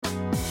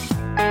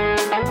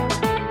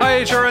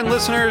HRN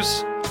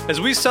listeners.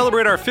 As we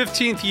celebrate our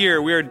 15th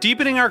year, we are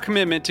deepening our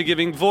commitment to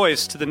giving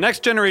voice to the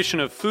next generation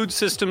of food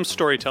systems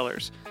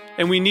storytellers,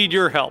 and we need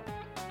your help.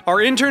 Our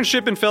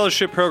internship and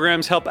fellowship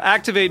programs help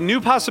activate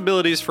new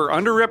possibilities for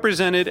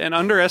underrepresented and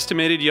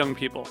underestimated young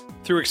people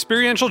through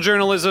experiential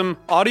journalism,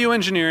 audio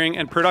engineering,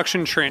 and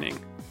production training.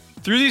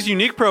 Through these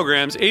unique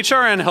programs,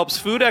 HRN helps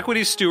food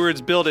equity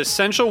stewards build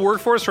essential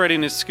workforce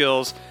readiness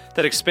skills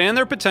that expand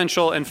their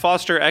potential and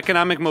foster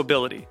economic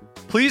mobility.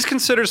 Please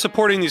consider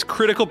supporting these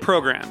critical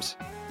programs.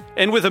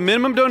 And with a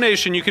minimum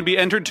donation, you can be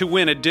entered to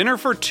win a dinner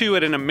for two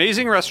at an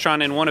amazing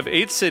restaurant in one of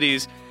 8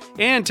 cities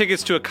and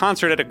tickets to a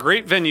concert at a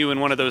great venue in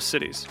one of those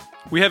cities.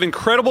 We have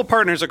incredible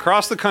partners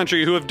across the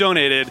country who have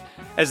donated,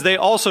 as they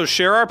also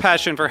share our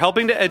passion for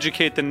helping to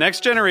educate the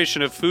next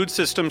generation of food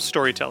systems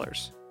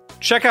storytellers.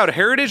 Check out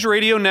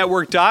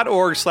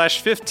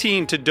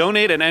heritageradionetwork.org/15 to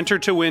donate and enter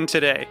to win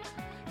today.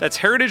 That's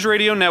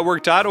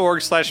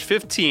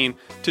heritageradionetwork.org/15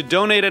 to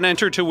donate and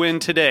enter to win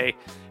today.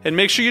 And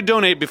make sure you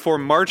donate before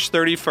March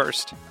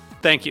 31st.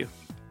 Thank you.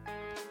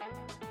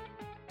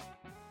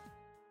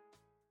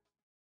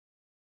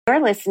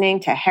 You're listening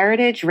to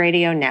Heritage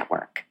Radio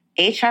Network.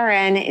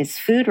 HRN is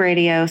food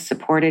radio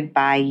supported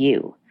by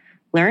you.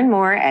 Learn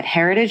more at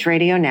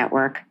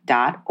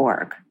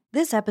heritageradionetwork.org.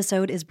 This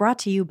episode is brought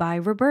to you by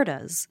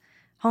Roberta's,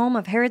 home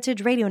of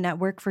Heritage Radio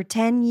Network for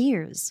 10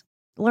 years.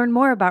 Learn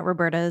more about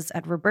Roberta's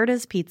at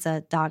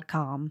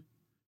robertaspizza.com.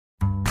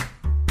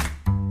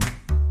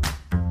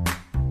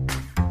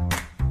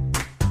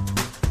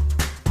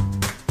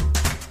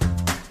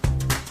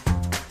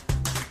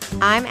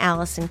 I'm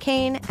Allison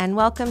Kane, and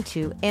welcome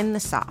to In the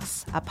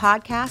Sauce, a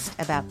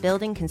podcast about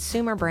building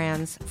consumer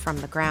brands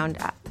from the ground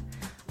up.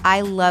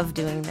 I love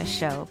doing this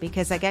show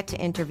because I get to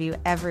interview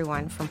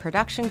everyone from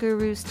production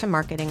gurus to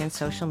marketing and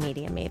social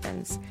media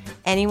mavens,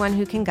 anyone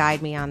who can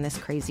guide me on this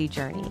crazy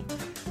journey.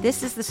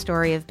 This is the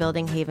story of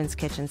building Haven's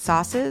Kitchen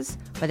sauces,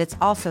 but it's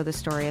also the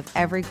story of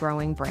every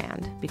growing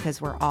brand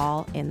because we're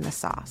all in the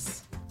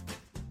sauce.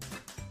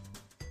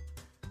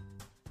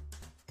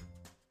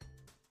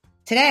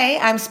 Today,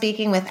 I'm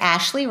speaking with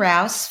Ashley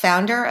Rouse,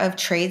 founder of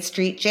Trade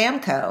Street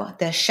Jam Co.,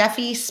 the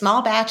chefy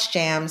small batch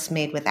jams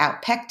made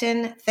without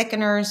pectin,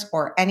 thickeners,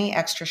 or any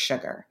extra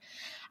sugar.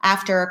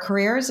 After a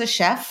career as a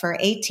chef for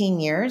 18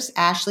 years,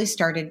 Ashley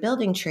started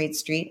building Trade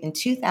Street in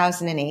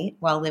 2008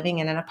 while living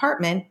in an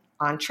apartment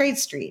on Trade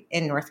Street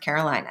in North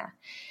Carolina.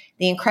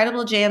 The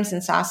incredible jams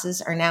and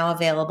sauces are now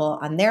available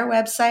on their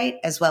website,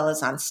 as well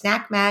as on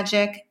Snack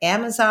Magic,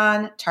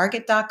 Amazon,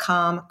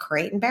 Target.com,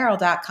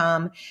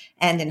 CrateandBarrel.com,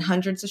 and in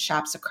hundreds of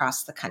shops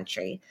across the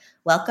country.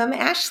 Welcome,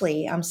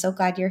 Ashley. I'm so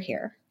glad you're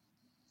here.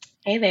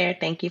 Hey there.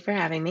 Thank you for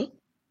having me.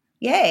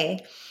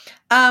 Yay.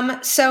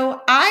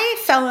 So I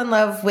fell in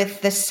love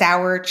with the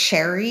sour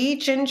cherry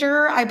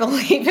ginger, I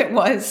believe it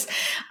was.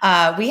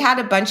 We had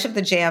a bunch of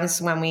the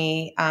jams when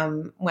we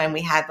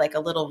had like a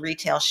little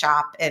retail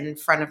shop in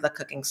front of the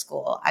cooking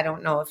school. I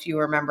don't know if you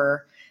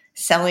remember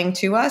selling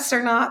to us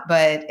or not,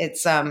 but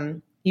it's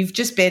you've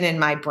just been in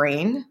my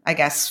brain, I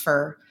guess,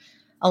 for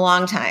a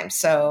long time.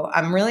 So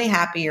I'm really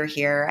happy you're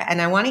here,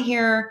 and I want to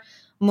hear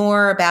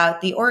more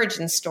about the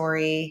origin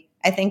story.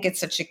 I think it's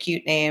such a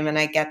cute name, and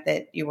I get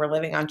that you were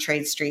living on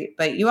Trade Street,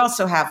 but you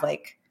also have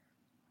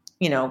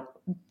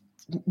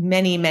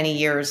many, many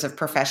years of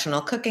professional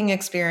cooking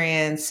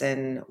experience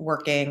and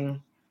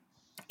working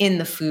in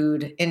the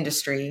food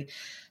industry.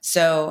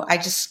 So I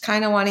just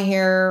kind of want to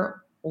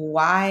hear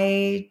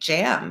why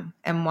jam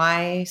and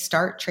why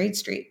start Trade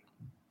Street.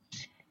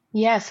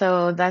 Yeah,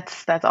 so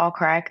that's all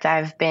correct.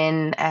 I've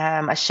been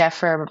a chef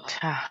for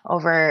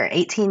over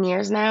 18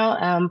 years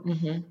now.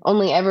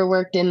 Only ever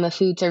worked in the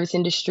food service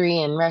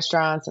industry and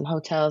restaurants and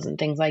hotels and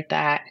things like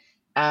that.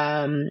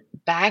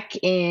 Back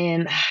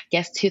in,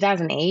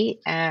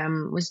 2008,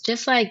 was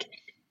just like,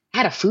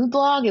 had a food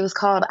blog. It was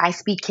called I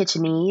Speak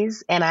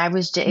Kitchenese, and it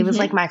was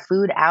like my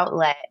food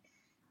outlet.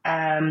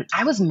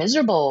 I was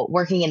miserable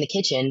working in the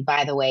kitchen,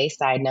 by the way,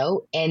 side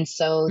note. And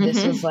so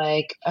this was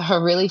like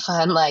a really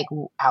fun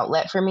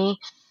outlet for me.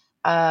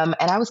 And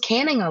I was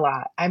canning a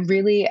lot. I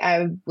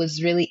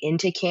was really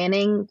into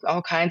canning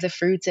all kinds of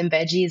fruits and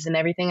veggies and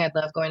everything. I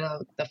love going to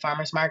the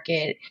farmer's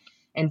market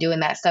and doing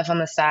that stuff on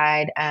the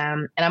side.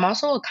 And I'm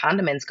also a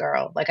condiments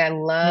girl. Like I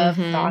love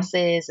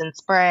sauces and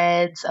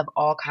spreads of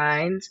all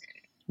kinds.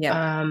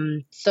 Yeah.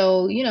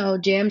 So,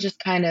 jam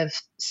just kind of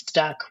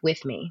stuck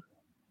with me.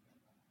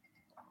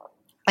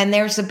 And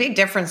there's a big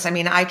difference. I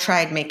mean, I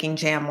tried making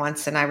jam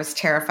once and I was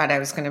terrified I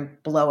was going to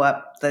blow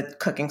up the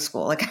cooking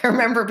school. Like I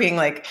remember being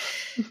like,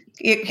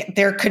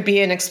 there could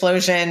be an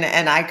explosion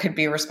and I could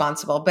be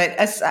responsible. But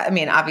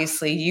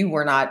obviously you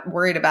were not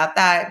worried about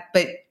that,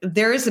 but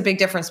there is a big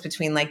difference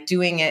between like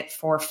doing it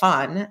for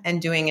fun and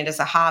doing it as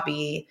a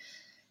hobby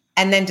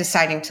and then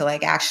deciding to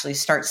like actually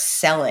start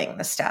selling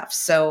the stuff.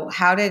 So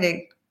how did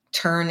it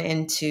turn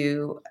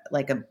into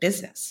like a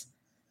business?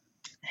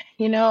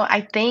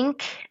 I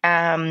think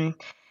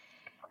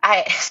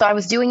I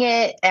was doing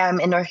it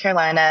in North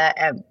Carolina.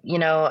 A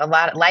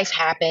lot of life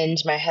happened.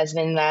 My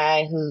husband and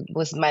I, who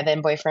was my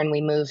then boyfriend,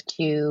 we moved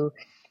to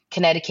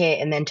Connecticut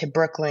and then to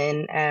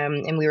Brooklyn.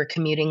 And we were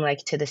commuting like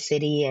to the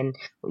city and,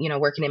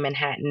 working in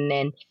Manhattan.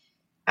 And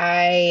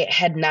I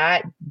had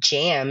not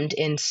jammed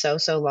in so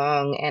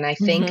long. And I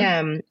think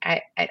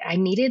I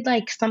needed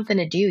like something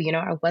to do.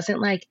 I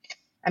wasn't like,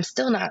 I'm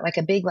still not like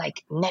a big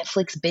like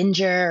Netflix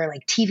binger or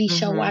like TV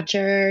show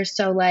watcher.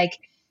 So like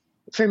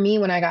for me,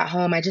 when I got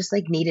home, I just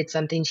like needed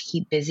something to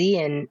keep busy.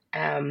 And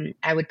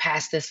I would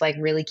pass this like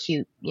really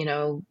cute,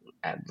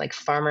 like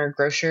farmer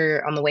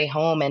grocer on the way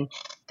home, and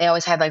they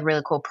always had like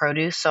really cool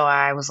produce. So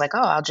I was like, oh,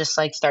 I'll just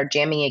like start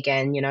jamming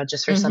again,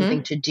 just for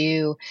something to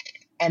do.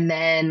 And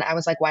then I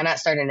was like, why not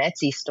start an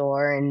Etsy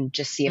store and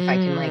just see if I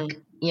can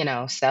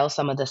like, sell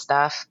some of the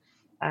stuff.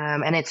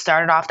 And it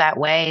started off that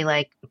way,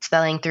 like it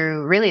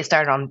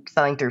started on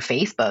selling through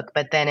Facebook,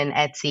 but then an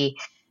Etsy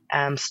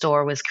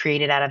store was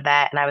created out of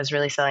that. And I was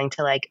really selling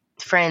to like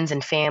friends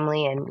and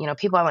family and,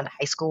 people I went to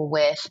high school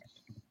with.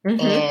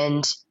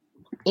 And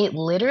it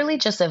literally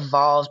just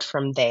evolved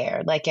from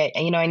there. Like,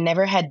 I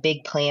never had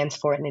big plans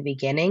for it in the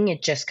beginning.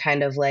 It just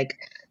kind of like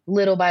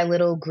little by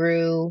little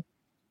grew.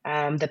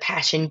 The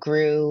passion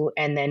grew,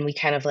 and then we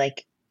kind of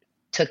like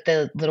took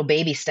the little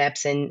baby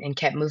steps and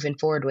kept moving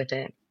forward with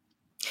it.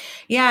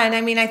 Yeah. And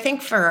I mean, I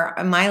think for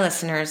my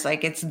listeners,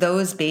 like it's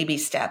those baby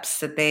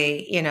steps that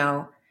they,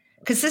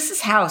 because this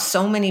is how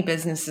so many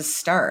businesses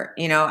start.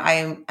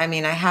 I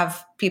mean, I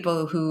have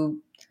people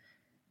who,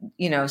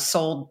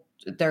 sold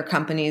their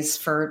companies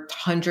for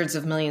hundreds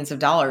of millions of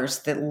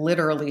dollars that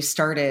literally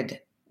started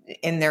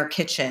in their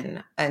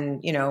kitchen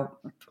and,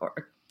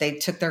 or they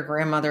took their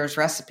grandmother's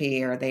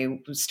recipe or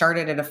they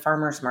started at a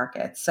farmer's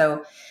market.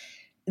 So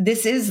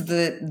this is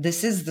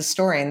the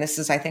story. And this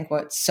is, I think,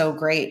 what's so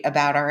great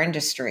about our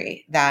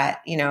industry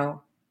that,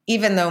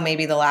 even though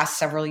maybe the last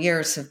several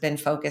years have been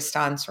focused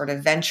on sort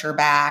of venture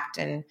backed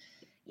and,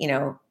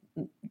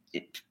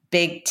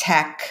 big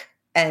tech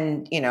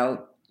and,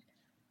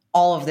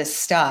 all of this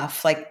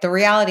stuff, like the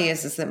reality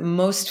is that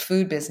most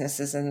food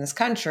businesses in this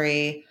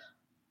country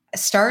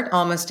start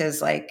almost as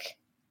like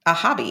a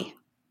hobby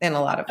in a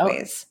lot of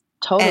ways.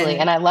 Totally.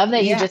 And I love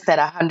that you just said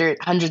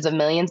hundreds of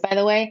millions, by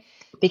the way,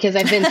 because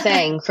I've been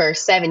saying for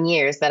 7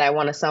 years that I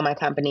want to sell my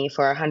company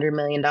for $100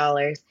 million.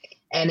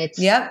 And it's,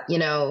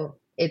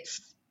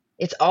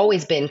 it's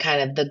always been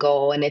kind of the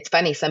goal. And it's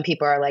funny. Some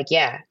people are like,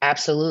 yeah,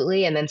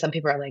 absolutely. And then some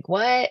people are like,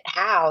 what,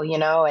 how,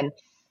 and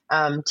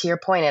to your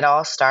point, it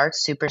all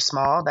starts super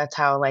small. That's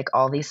how like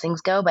all these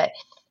things go. But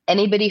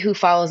anybody who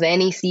follows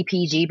any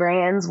CPG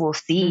brands will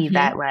see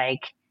that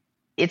like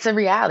it's a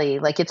reality.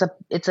 Like it's a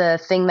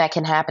thing that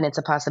can happen. It's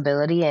a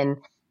possibility. And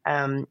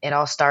it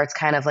all starts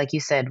kind of like you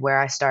said, where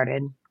I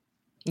started.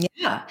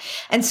 Yeah.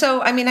 And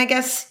so, I mean, I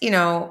guess,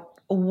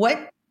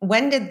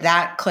 when did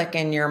that click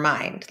in your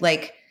mind?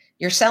 Like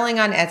you're selling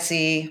on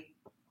Etsy,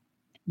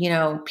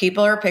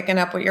 people are picking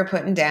up what you're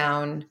putting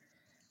down.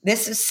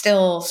 This is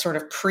still sort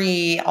of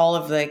pre all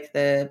of like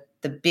the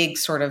big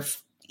sort of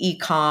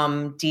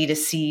e-com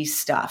D2C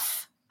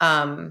stuff.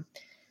 What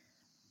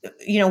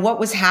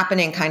was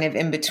happening kind of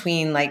in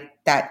between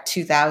like that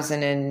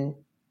 2000 and,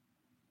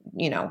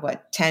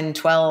 10,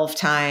 12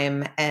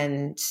 time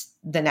and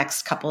the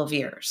next couple of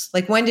years?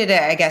 Like when did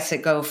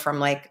it go from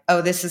like,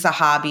 oh, this is a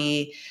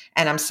hobby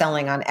and I'm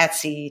selling on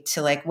Etsy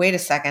to like, wait a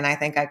second, I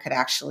think I could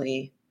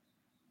actually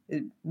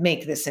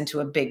make this into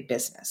a big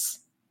business?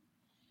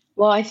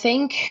 Well, I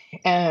think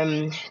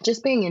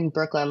just being in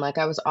Brooklyn, like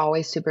I was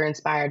always super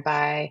inspired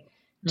by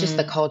just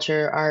the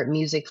culture, art,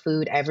 music,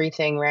 food,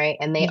 everything, right?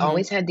 And they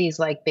always had these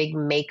like big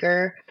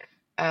maker,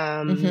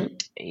 they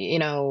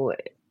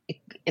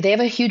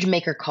have a huge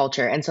maker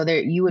culture. And so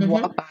you would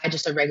walk by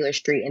just a regular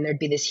street and there'd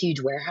be this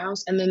huge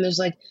warehouse. And then there's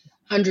like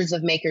hundreds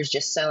of makers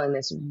just selling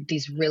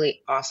these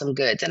really awesome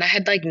goods. And I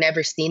had like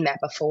never seen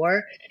that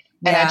before.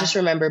 And I just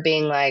remember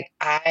being like,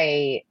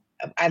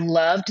 I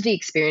loved the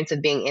experience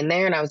of being in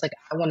there. And I was like,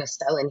 I want to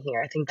sell in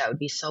here. I think that would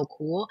be so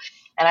cool.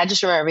 And I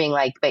just remember being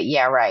like, but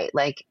yeah, right.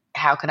 Like,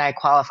 how could I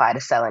qualify to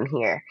sell in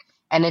here?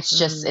 And it's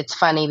just, it's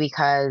funny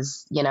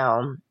because,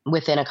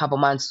 within a couple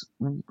months,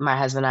 my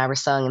husband and I were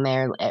selling in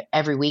there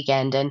every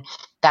weekend. And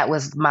that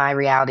was my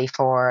reality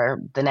for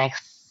the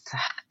next,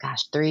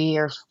 3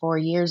 or 4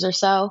 years or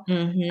so.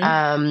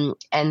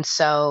 And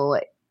so,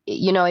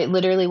 it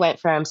literally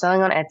went from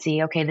selling on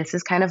Etsy. Okay, this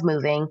is kind of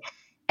moving.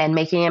 And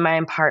making it in my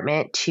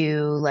apartment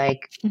to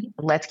like,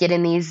 let's get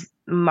in these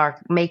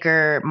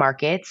maker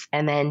markets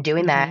and then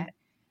doing that.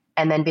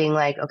 And then being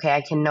like, okay,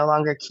 I can no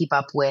longer keep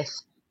up with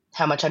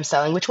how much I'm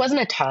selling, which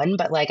wasn't a ton,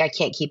 but like I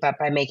can't keep up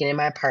by making it in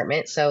my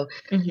apartment. So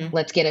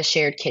let's get a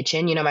shared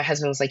kitchen. My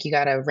husband was like, you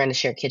got to rent a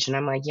shared kitchen.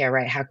 I'm like, yeah,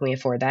 right. How can we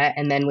afford that?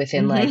 And then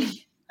within like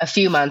a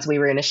few months, we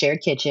were in a shared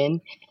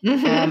kitchen.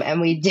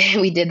 And we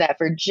did that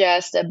for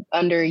just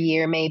under a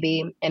year,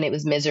 maybe. And it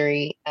was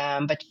misery.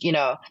 But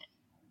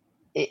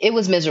it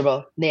was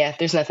miserable. Yeah,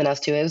 there's nothing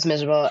else to it. It was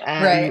miserable.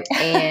 Right.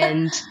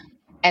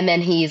 And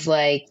then he's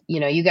like,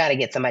 you got to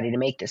get somebody to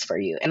make this for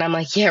you. And I'm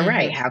like, yeah,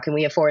 right. How can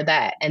we afford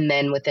that? And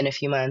then within a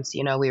few months,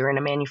 we were in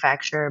a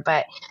manufacturer.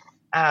 But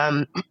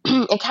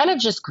it kind of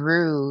just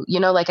grew,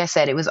 like I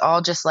said, it was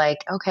all just like,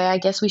 okay, I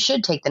guess we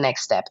should take the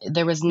next step.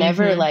 There was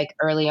never like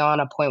early on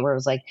a point where it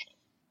was like,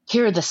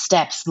 here are the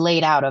steps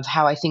laid out of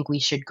how I think we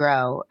should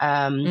grow.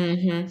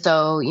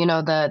 So,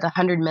 the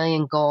 100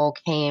 million goal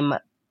came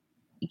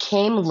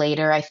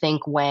later, I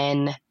think,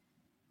 when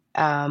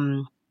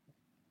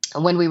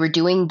we were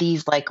doing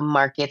these like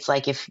markets,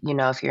 like if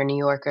you're a New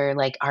Yorker,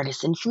 like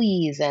Artisan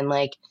Fleas and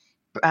like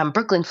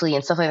Brooklyn Flea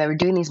and stuff like that, we're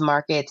doing these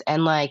markets,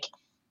 and like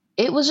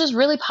it was just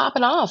really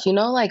popping off,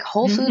 like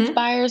Whole Foods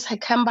buyers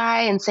had come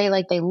by and say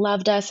like they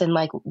loved us and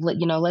like,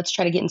 let's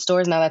try to get in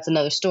stores. Now that's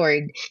another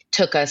story. It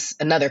took us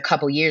another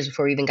couple years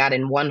before we even got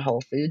in one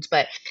Whole Foods,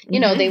 but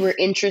they were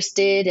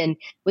interested, and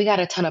we got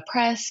a ton of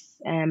press,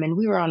 and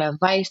we were on a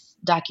Vice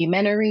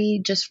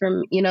documentary just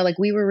from, like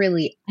we were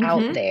really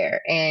out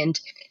there, and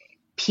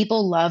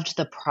people loved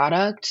the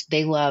product.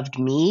 They loved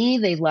me.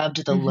 They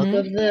loved the look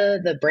of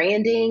the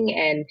branding.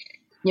 And,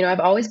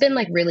 I've always been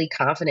like really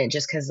confident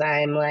just because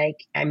I'm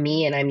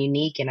me and I'm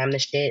unique and I'm the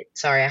shit.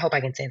 Sorry, I hope I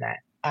can say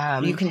that.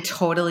 You can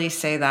totally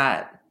say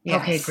that.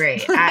 Yes. Okay,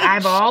 great.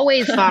 I've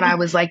always thought I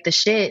was like the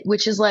shit,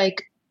 which is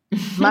like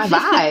my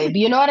vibe.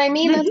 You know what I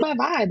mean? That's my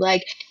vibe.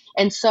 Like,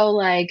 and so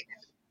like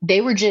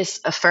they were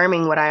just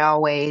affirming what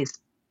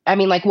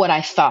what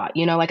I thought,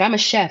 like I'm a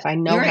chef, I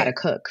know how to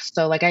cook.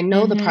 So like, I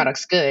know the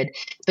product's good,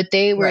 but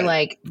they were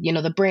like,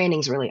 the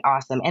branding's really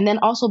awesome. And then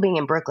also being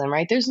in Brooklyn,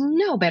 right? There's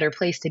no better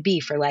place to be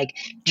for like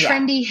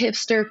trendy,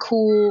 hipster,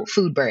 cool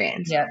food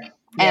brands. Yeah.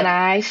 And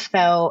I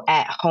felt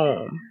at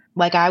home.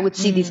 Like I would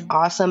see these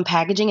awesome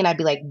packaging and I'd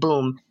be like,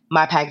 boom,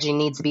 my packaging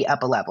needs to be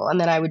up a level. And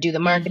then I would do the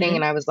marketing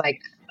and I was like,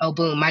 oh,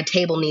 boom, my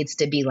table needs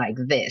to be like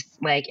this.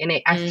 Like, and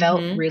I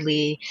felt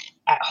really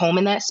at home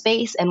in that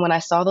space. And when I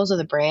saw those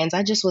other brands,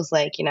 I just was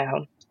like,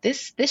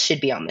 this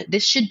should be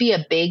this should be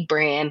a big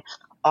brand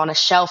on a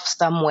shelf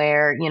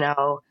somewhere,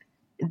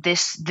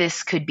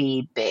 this could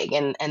be big.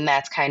 And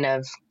that's kind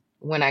of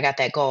when I got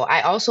that goal.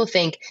 I also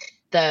think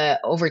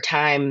over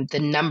time, the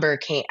number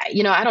came,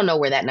 I don't know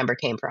where that number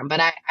came from,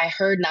 but I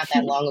heard not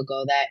that long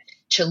ago that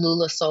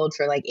Cholula sold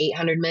for like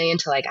 800 million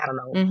to like, I don't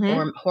know,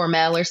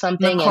 Hormel or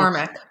something.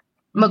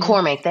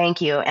 McCormick, thank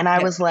you. And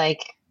I was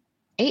like,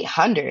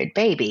 800,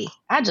 baby.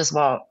 I just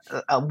want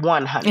a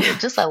 100,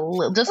 just a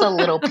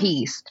little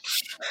piece.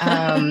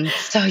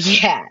 So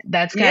yeah,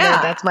 that's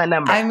that's my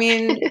number. I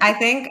mean, I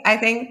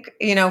think,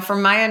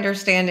 from my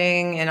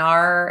understanding in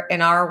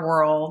our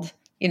world,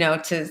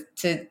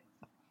 to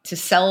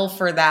sell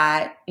for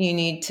that, you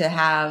need to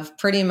have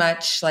pretty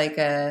much like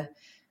a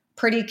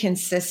pretty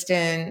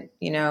consistent,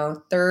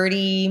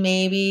 30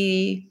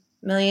 maybe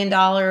 $1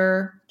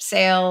 million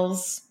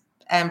sales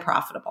and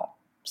profitable.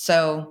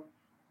 So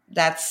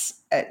that's,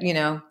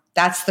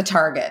 that's the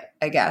target,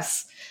 I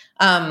guess.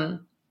 And,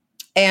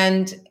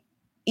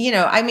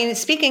 I mean,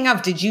 speaking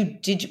of, did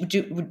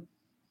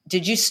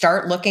you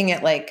start looking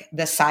at like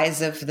the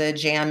size of the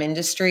jam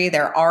industry?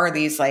 There are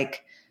these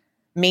like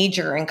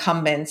major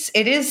incumbents.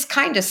 It is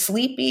kind of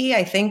sleepy,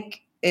 I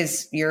think,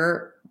 is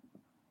your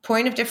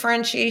point of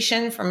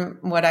differentiation from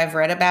what I've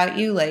read about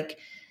you. Like,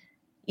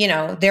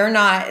 they're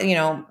not,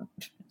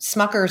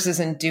 Smucker's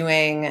isn't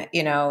doing,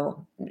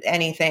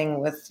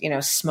 anything with,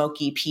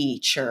 smoky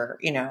peach or,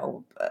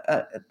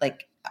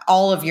 like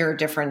all of your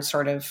different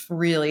sort of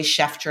really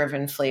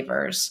chef-driven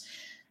flavors.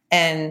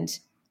 And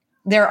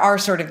there are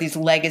sort of these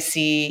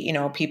legacy,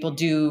 people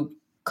do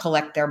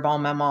collect their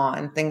bon maman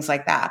and things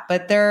like that.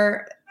 But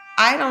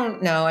I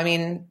don't know. I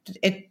mean,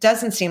 it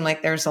doesn't seem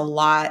like there's a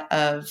lot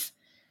of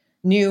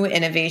new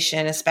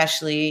innovation,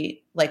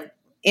 especially like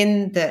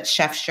in the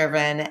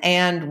chef-driven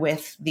and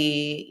with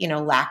the,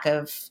 lack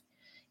of,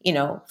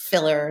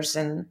 fillers,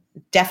 and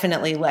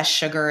definitely less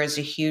sugar is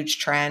a huge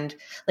trend.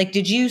 Like,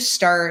 did you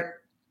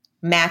start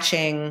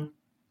matching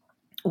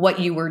what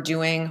you were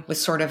doing with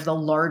sort of the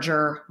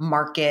larger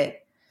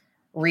market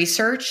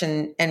research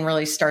and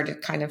really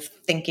started kind of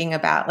thinking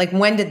about, like,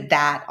 when did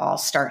that all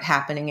start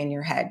happening in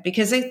your head?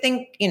 Because I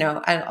think,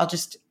 I'll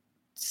just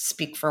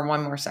speak for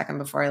one more second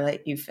before I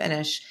let you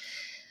finish.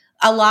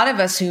 A lot of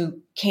us who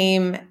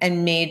came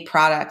and made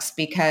products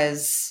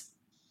because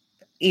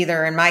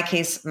either, in my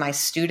case, my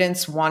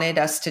students wanted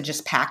us to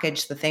just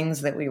package the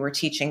things that we were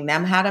teaching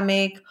them how to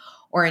make,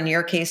 or in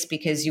your case,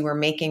 because you were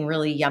making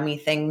really yummy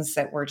things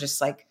that were just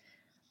like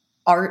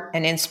art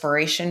and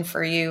inspiration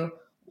for you.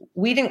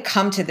 We didn't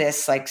come to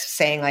this like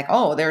saying like,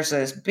 oh, there's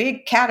this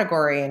big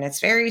category and it's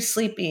very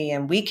sleepy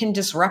and we can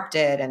disrupt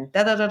it and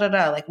da da da da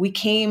da. Like, we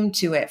came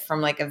to it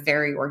from like a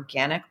very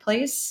organic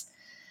place.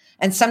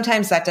 And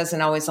sometimes that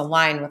doesn't always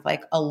align with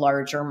like a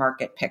larger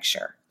market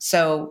picture.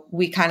 So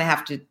we kind of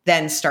have to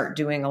then start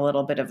doing a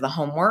little bit of the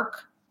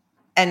homework.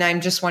 And I'm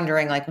just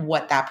wondering like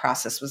what that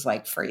process was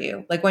like for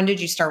you. Like, when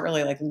did you start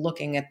really like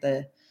looking at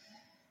the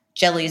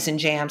jellies and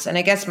jams? And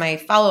I guess my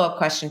follow-up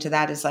question to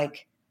that is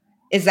like,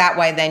 is that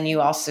why then you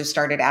also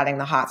started adding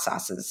the hot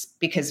sauces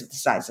because of the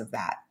size of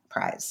that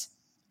prize?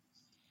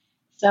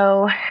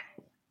 So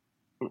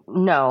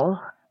no,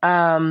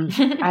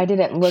 I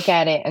didn't look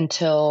at it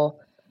until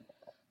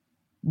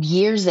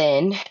years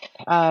in,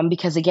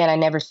 because again, I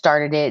never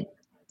started it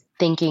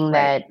thinking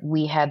that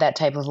we had that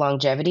type of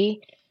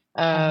longevity.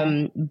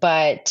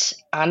 But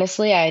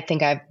honestly, I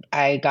think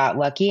I got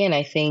lucky, and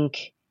I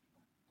think,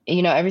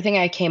 everything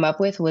I came up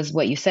with was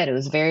what you said. It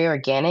was very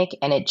organic,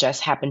 and it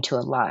just happened to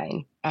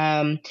align.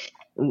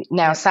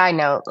 Now, side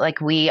note,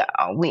 like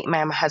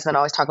my husband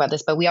always talk about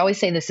this, but we always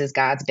say this is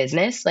God's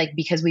business, like,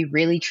 because we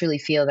really truly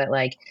feel that,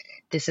 like,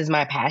 this is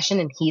my passion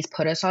and he's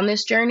put us on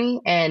this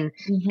journey, and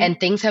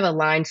things have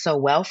aligned so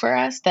well for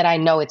us that I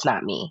know it's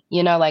not me,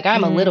 like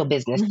I'm a little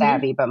business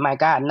savvy, but my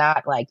God,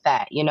 not like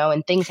that,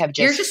 and things have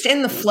You're just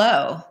in the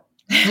flow.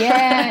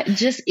 Yeah,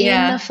 just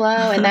in the flow.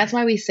 And that's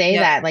why we say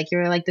that, like,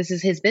 you're like, this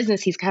is his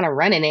business. He's kind of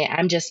running it.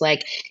 I'm just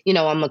like,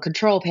 I'm a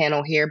control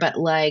panel here, but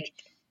like,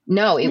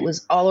 no, it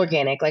was all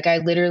organic. Like I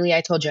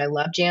told you, I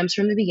love jams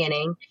from the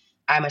beginning.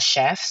 I'm a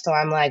chef. So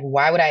I'm like,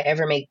 why would I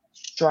ever make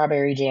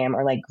strawberry jam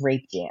or like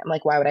grape jam?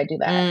 Like, why would I do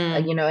that?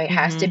 Like, it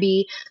has to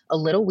be a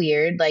little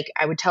weird. Like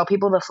I would tell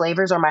people the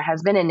flavors or my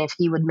husband, and if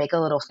he would make a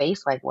little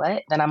face like,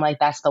 what? Then I'm like,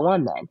 that's the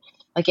one then.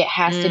 Like it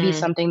has to be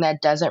something that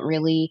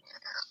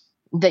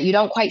you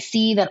don't quite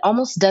see, that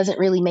almost doesn't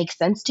really make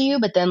sense to you.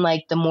 But then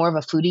like the more of a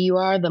foodie you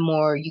are, the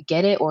more you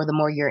get it, or the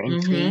more you're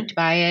intrigued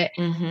by it.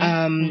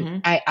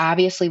 I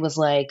obviously was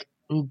like,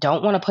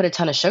 don't want to put a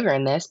ton of sugar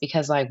in this,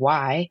 because like,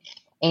 why?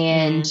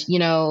 And,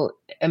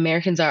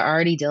 Americans are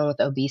already dealing with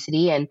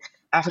obesity, and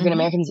African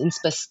Americans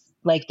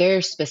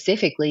they're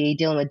specifically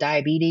dealing with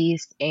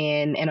diabetes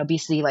and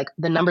obesity. Like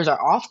the numbers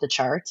are off the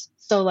charts.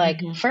 So like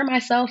for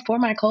myself, for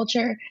my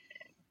culture,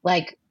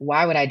 like,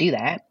 why would I do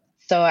that?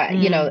 So I,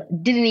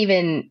 didn't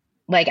even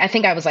like, I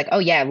think I was like, oh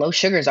yeah, low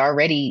sugar is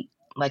already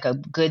like a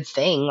good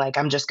thing. Like,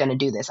 I'm just going to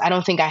do this. I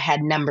don't think I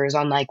had numbers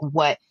on like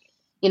what,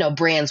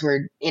 brands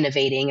were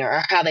innovating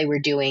or how they were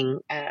doing,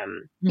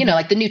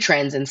 like the new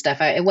trends and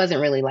stuff. It wasn't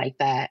really like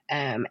that.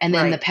 And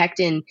then the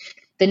pectin,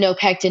 the no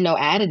pectin, no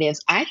additives,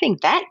 I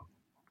think that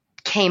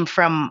came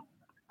from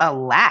a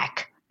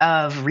lack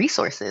of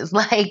resources.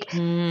 Like,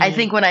 I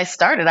think when I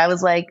started, I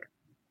was like,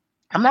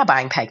 I'm not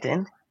buying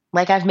pectin.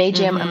 Like I've made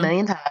jam a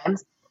million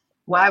times.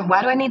 Why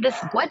do I need this?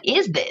 What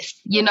is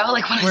this?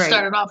 Like when I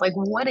started off, like,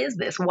 what is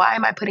this? Why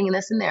am I putting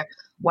this in there?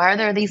 Why are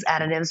there these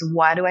additives?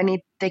 Why do I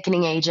need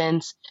thickening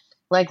agents?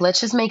 Like,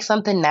 let's just make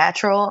something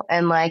natural,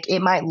 and like, it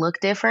might look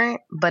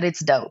different, but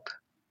it's dope,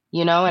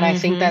 and I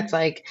think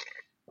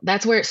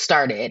that's where it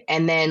started.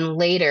 And then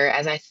later,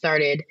 as I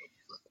started,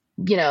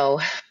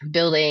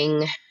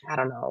 building, I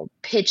don't know,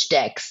 pitch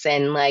decks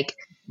and like,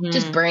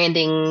 just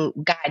branding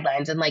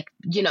guidelines and like,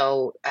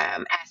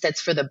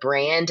 assets for the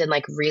brand, and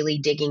like really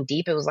digging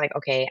deep, it was like,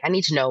 okay, I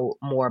need to know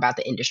more about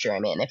the industry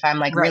I'm in. If I'm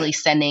like really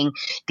sending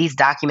these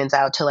documents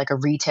out to like a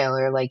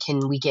retailer, like,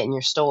 can we get in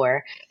your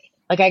store?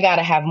 Like I got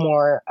to have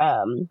more,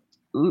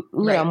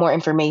 more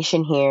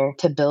information here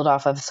to build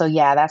off of. So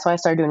yeah, that's why I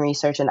started doing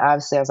research. And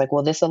obviously I was like,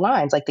 well, this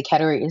aligns. Like the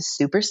category is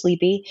super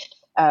sleepy.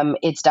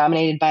 It's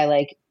dominated by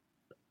like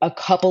a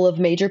couple of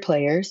major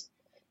players.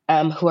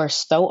 Who are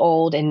so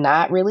old and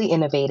not really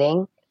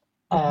innovating.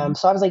 So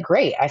I was like,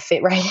 great, I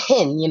fit right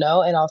in, and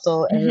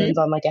also everyone's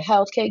on like a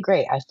health kit.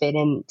 Great, I fit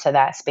into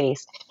that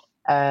space.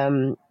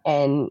 And,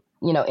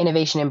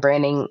 innovation and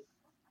branding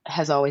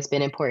has always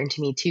been important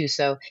to me too.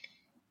 So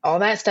all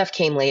that stuff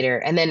came later.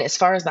 And then as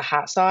far as the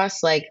hot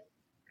sauce, like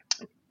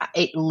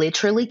it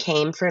literally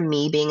came from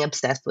me being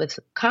obsessed with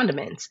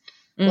condiments.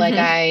 Like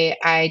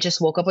I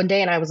just woke up one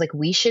day and I was like,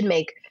 we should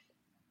make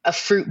a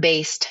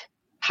fruit-based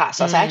hot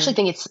sauce. I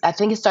think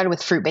it started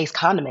with fruit-based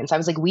condiments. I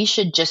was like, we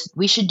should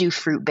do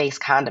fruit-based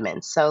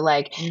condiments. So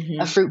like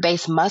a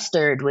fruit-based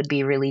mustard would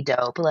be really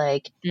dope.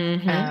 Like,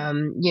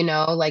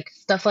 like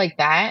stuff like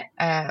that.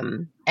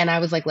 And I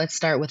was like, let's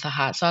start with a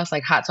hot sauce.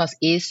 Like hot sauce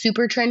is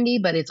super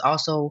trendy, but it's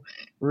also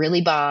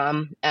really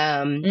bomb.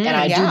 And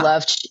I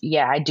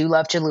do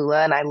love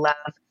Cholula, and I love,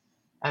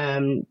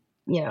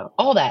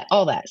 all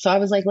that. So I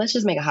was like, let's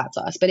just make a hot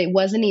sauce. But it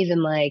wasn't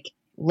even like,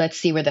 let's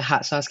see where the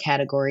hot sauce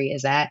category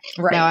is at.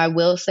 Now, I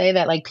will say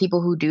that like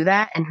people who do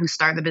that and who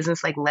start the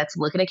business, like, let's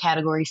look at a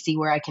category, see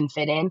where I can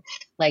fit in,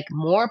 like,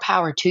 more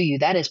power to you.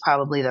 That is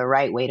probably the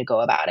right way to go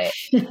about it.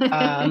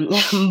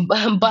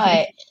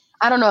 But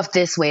I don't know if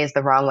this way is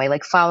the wrong way,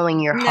 like following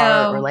your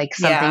heart or like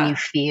something you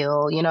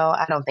feel,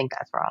 I don't think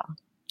that's wrong.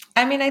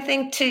 I mean, I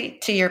think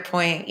to your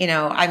point,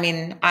 I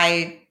mean,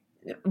 I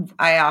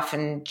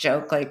often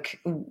joke,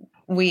 like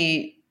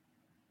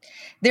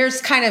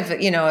there's kind of,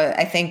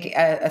 I think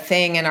a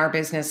thing in our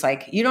business,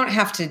 like you don't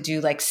have to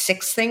do like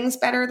 6 things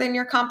better than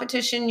your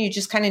competition. You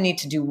just kind of need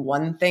to do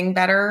one thing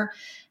better.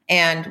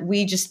 And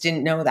we just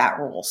didn't know that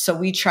rule. So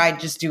we tried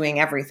just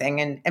doing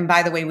everything. And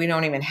by the way,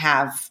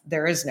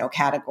 there is no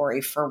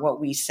category for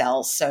what we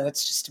sell. So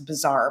it's just a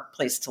bizarre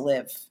place to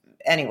live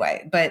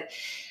anyway. But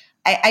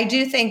I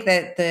do think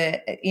that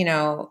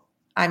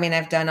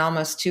I've done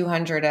almost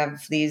 200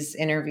 of these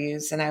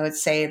interviews, and I would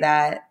say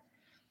that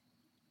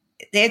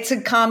it's a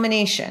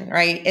combination,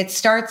 right?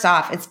 It's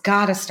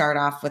got to start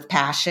off with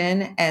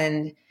passion,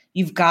 and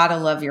you've got to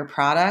love your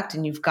product,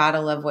 and you've got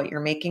to love what you're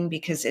making,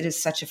 because it is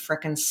such a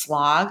freaking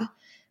slog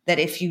that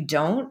if you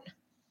don't,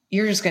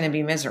 you're just going to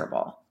be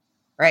miserable.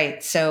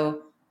 Right.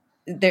 So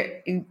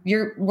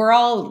we're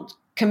all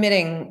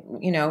committing,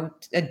 you know,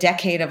 a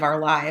decade of our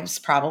lives,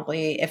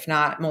 probably, if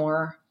not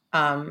more,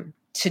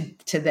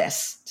 to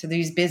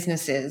these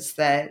businesses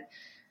that,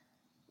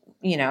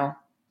 you know,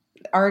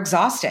 are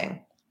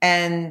exhausting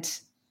and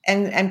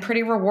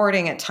pretty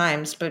rewarding at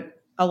times,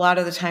 but a lot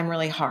of the time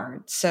really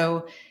hard.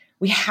 So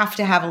we have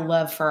to have a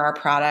love for our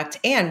product,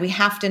 and we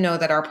have to know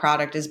that our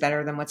product is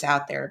better than what's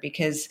out there,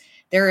 because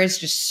there is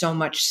just so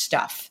much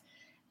stuff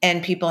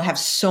and people have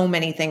so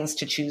many things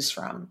to choose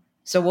from.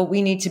 So what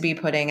we need to be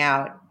putting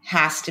out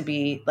has to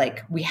be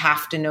like, we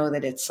have to know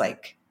that it's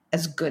like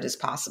as good as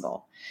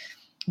possible.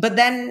 But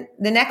then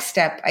the next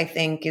step, I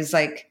think, is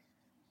like,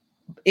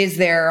 is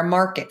there a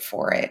market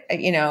for it?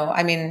 You know,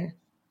 I mean,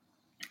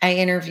 I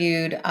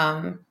interviewed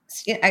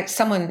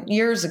someone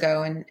years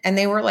ago, and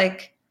they were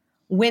like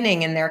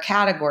winning in their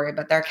category,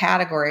 but their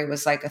category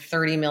was like a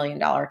 $30 million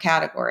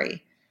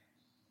category.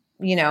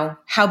 You know,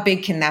 how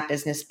big can that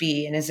business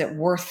be? And is it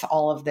worth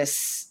all of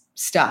this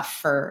stuff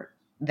for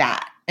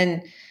that?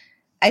 And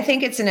I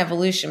think it's an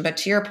evolution, but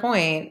to your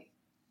point,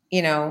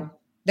 you know,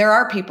 there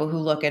are people who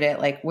look at it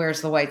like,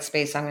 where's the white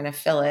space? I'm going to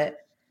fill it.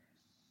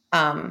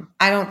 I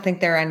don't think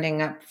they're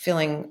ending up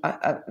feeling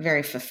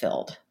very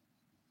fulfilled.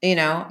 You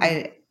know,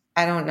 I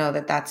don't know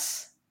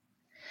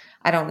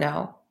I don't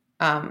know.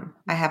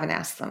 I haven't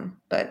asked them,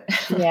 but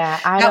yeah,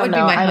 I that don't would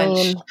know. be my I hunch.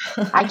 mean,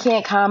 I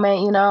can't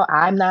comment, you know,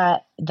 I'm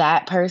not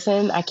that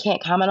person. I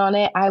can't comment on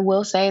it. I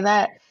will say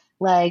that,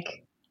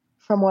 like,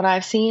 from what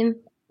I've seen,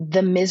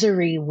 the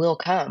misery will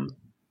come.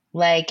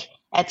 Like,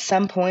 at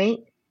some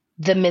point,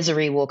 the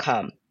misery will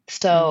come.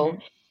 So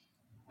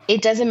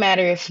it doesn't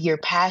matter if you're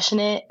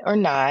passionate or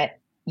not,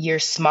 you're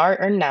smart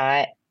or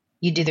not,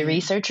 you do the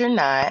research or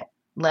not.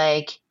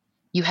 Like,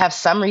 you have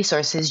some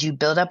resources, you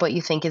build up what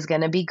you think is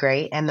going to be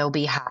great, and there'll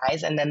be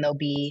highs, and then there'll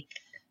be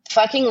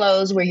fucking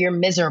lows where you're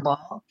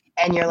miserable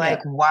and you're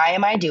like, why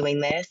am I doing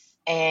this?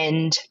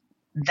 And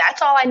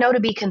that's all I know to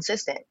be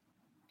consistent.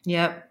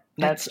 Yep.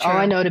 That's all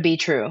I know to be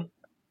true.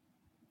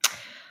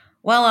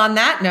 Well, on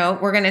that note,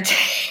 we're going to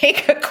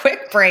take a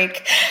quick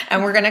break,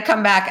 and we're going to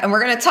come back, and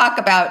we're going to talk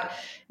about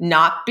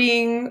not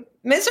being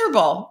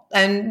miserable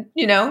and,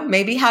 you know,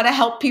 maybe how to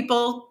help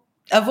people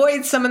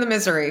avoid some of the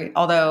misery.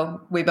 Although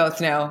we both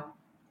know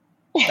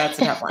that's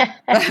a tough one,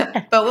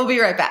 but we'll be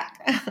right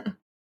back.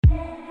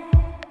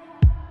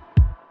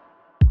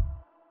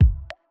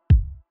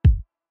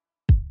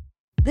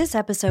 This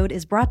episode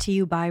is brought to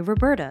you by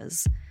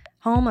Roberta's,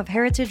 home of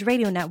Heritage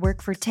Radio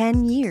Network for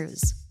 10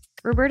 years.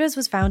 Roberta's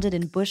was founded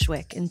in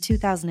Bushwick in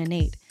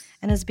 2008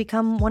 and has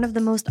become one of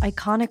the most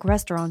iconic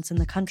restaurants in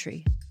the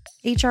country.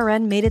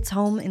 HRN made its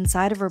home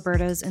inside of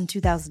Roberta's in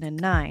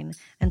 2009,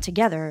 and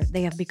together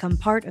they have become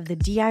part of the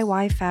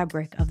DIY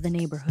fabric of the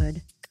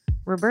neighborhood.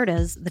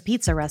 Roberta's, the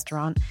pizza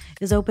restaurant,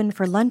 is open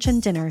for lunch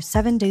and dinner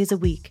 7 days a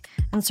week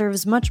and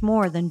serves much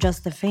more than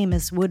just the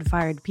famous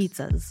wood-fired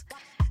pizzas.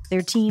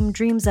 Their team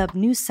dreams up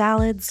new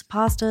salads,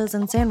 pastas,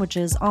 and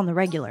sandwiches on the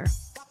regular.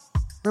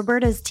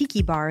 Roberta's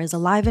Tiki Bar is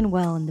alive and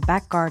well in the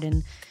back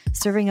garden,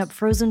 serving up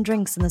frozen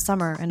drinks in the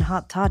summer and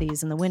hot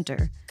toddies in the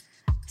winter.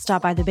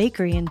 Stop by the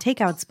bakery and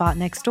takeout spot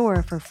next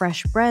door for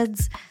fresh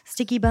breads,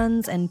 sticky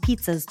buns, and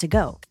pizzas to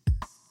go.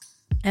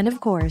 And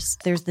of course,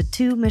 there's the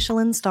 2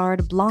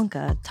 Michelin-starred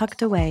Blanca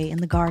tucked away in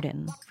the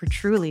garden for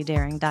truly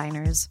daring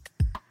diners.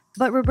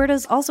 But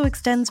Roberta's also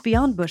extends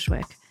beyond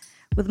Bushwick,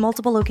 with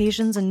multiple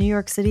locations in New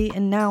York City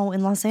and now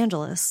in Los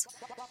Angeles.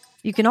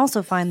 You can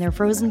also find their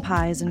frozen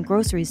pies in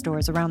grocery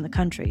stores around the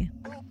country.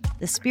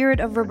 The spirit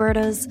of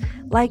Roberta's,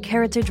 like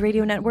Heritage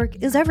Radio Network,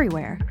 is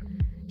everywhere.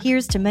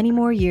 Here's to many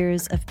more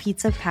years of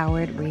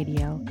pizza-powered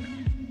radio.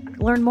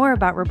 Learn more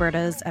about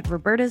Roberta's at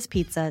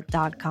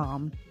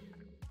robertaspizza.com.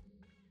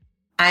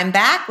 I'm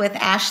back with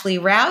Ashley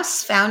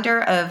Rouse,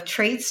 founder of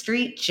Trade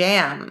Street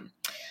Jam.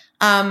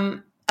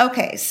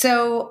 Okay,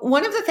 so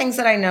one of the things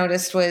that I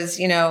noticed was,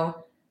 you know,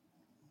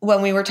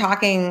 when we were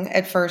talking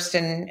at first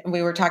and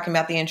we were talking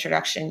about the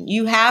introduction,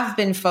 you have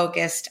been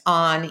focused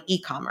on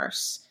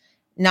e-commerce,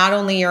 not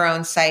only your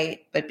own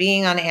site, but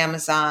being on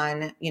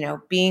Amazon, you know,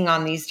 being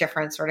on these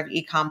different sort of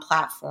e-com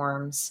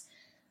platforms.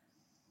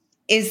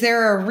 Is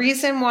there a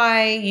reason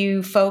why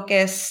you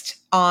focused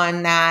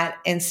on that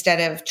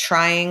instead of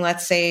trying,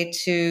 let's say,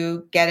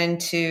 to get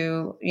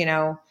into, you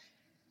know,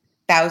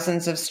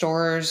 thousands of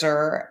stores,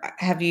 or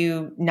have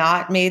you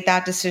not made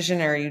that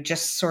decision? Or are you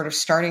just sort of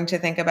starting to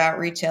think about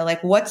retail?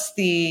 Like, what is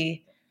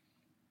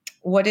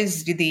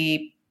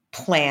the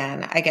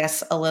plan, I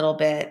guess, a little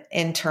bit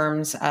in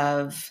terms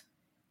of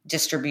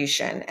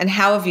distribution, and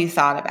how have you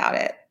thought about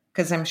it?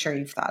 Because I'm sure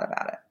you've thought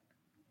about it.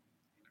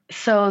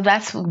 So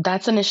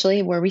that's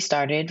initially where we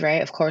started,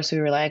 right? Of course, we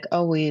were like,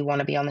 oh, we want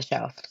to be on the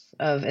shelf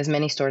of as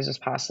many stores as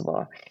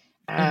possible.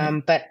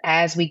 But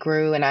as we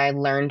grew and I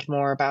learned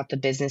more about the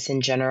business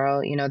in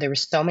general, you know, there were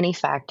so many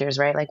factors,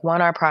 right? Like,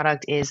 one, our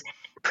product is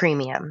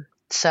premium.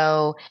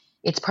 So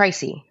it's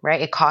pricey,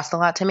 right? It costs a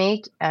lot to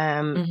make,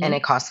 and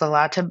it costs a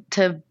lot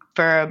to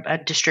for a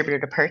distributor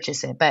to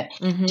purchase it, but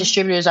Mm-hmm.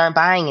 distributors aren't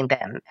buying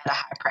them at a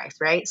high price,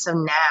 right? So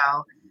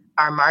now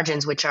our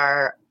margins, which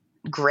are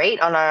great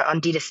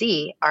on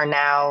D2C, are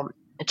now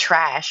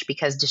trash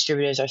because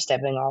distributors are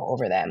stepping all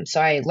over them.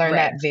 So I learned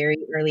Right. that very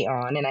early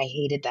on, and I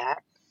hated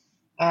that.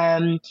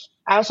 I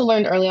also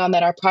learned early on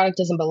that our product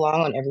doesn't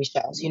belong on every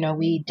shelf. You know,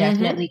 we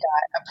definitely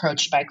got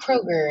approached by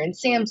Kroger and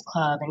Sam's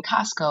Club and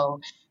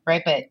Costco,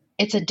 right? But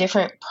it's a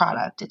different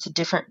product. It's a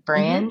different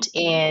brand.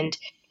 And,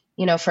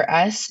 you know, for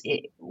us,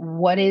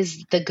 what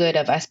is the good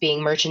of us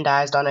being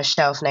merchandised on a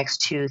shelf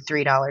next to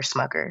 $3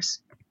 Smuckers,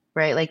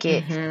 right? Like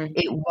it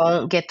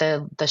won't get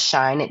the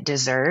shine it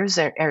deserves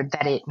or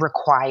that it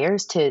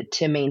requires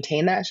to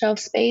maintain that shelf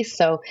space.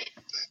 So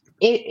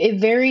it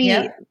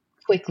very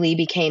quickly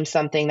became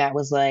something that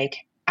was like,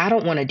 I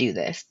don't want to do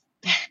this.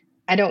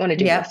 I don't want to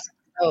do this.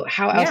 So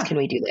how else can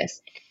we do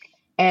this?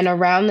 And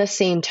around the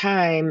same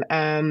time,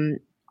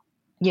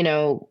 you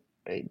know,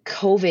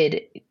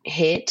 COVID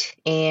hit.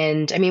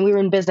 And I mean, we were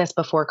in business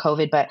before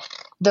COVID, but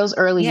those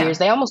early years,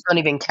 they almost don't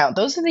even count.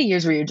 Those are the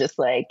years where you're just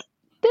like,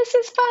 this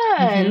is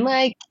fun.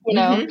 Like, you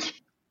know,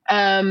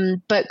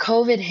 but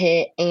COVID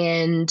hit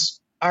and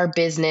our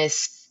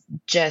business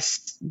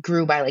just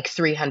grew by like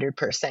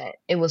 300%.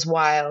 It was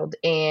wild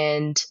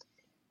and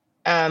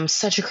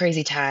such a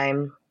crazy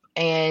time.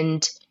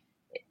 And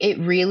it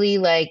really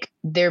like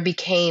there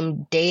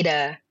became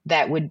data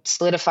that would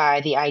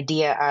solidify the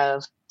idea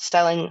of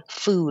selling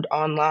food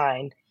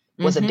online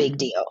was a big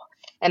deal.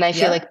 And I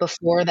feel like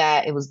before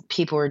that, it was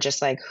people were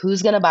just like,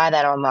 who's going to buy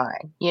that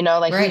online? You know,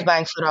 like who's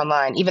buying food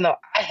online? Even though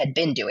I had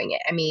been doing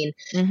it. I mean,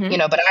 you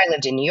know, but I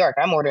lived in New York.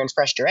 I'm ordering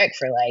Fresh Direct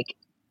for like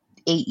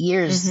 8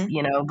 years,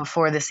 you know,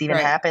 before this even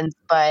happened.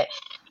 But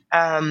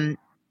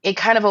it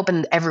kind of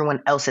opened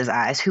everyone else's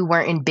eyes who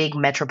weren't in big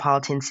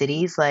metropolitan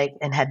cities, like,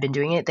 and had been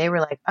doing it. They were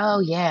like, oh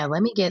yeah,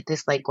 let me get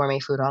this like gourmet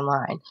food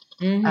online.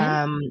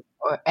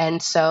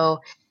 And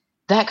so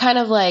that kind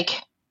of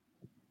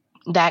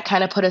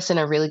put us in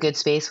a really good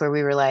space where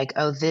we were like,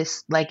 oh,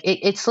 this, like,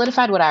 it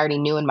solidified what I already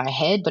knew in my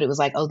head, but it was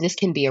like, oh, this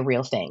can be a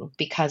real thing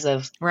because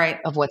of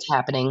what's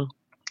happening.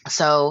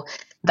 So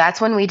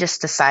that's when we just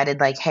decided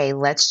like, hey,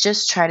 let's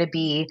just try to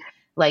be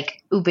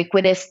like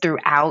ubiquitous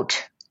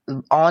throughout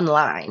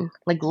online.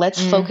 Like, let's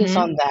focus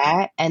on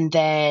that. And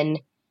then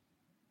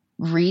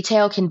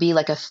retail can be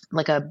like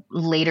a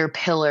later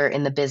pillar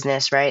in the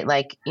business, right?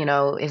 Like, you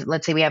know, if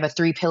let's say we have a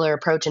 3-pillar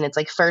approach and it's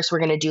like, first we're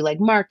going to do like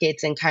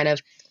markets and kind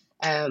of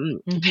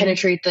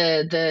penetrate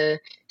the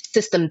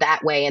system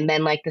that way. And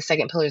then like the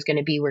second pillar is going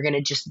to be, we're going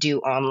to just do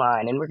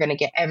online and we're going to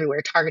get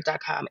everywhere,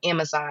 Target.com,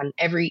 Amazon,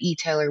 every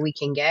e-tailer we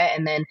can get.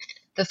 And then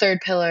the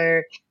third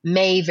pillar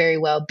may very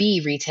well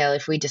be retail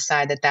if we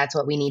decide that that's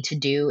what we need to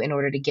do in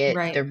order to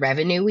get the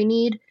revenue we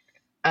need.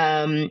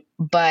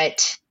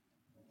 But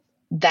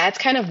that's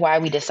kind of why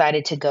we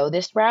decided to go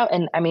this route.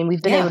 And I mean,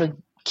 we've been able to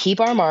keep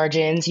our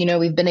margins, you know,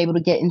 we've been able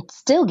to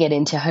still get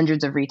into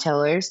hundreds of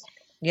retailers.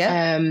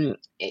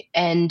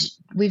 And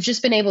we've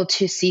just been able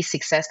to see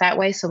success that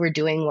way. So we're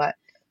doing what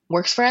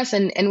works for us.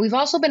 And we've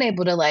also been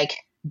able to like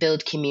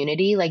build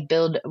community, like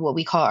build what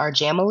we call our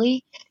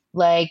Jamily,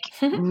 like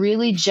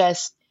really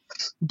just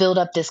build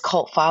up this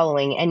cult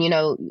following. And, you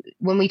know,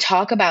 when we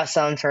talk about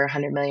selling for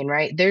 100 million,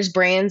 right, there's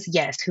brands,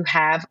 yes, who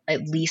have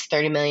at least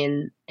 30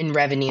 million in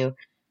revenue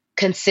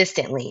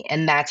consistently.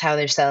 And that's how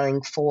they're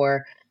selling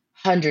for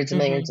hundreds of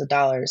millions of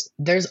dollars.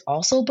 There's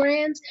also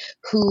brands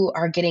who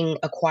are getting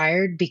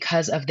acquired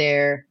because of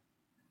their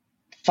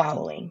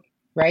following,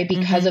 right?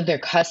 Because of their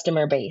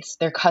customer base,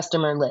 their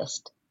customer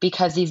list,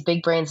 because these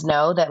big brands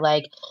know that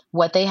like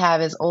what they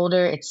have is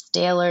older, it's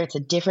staler, it's a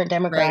different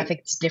demographic,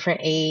 it's a different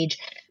age,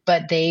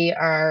 but they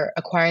are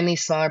acquiring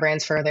these smaller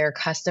brands for their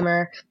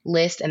customer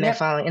list and their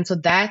following. And so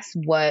that's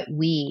what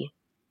we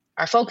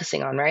are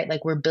focusing on, right?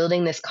 Like we're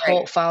building this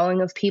cult following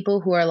of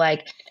people who are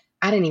like,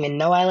 I didn't even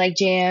know I like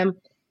jam,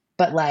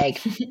 but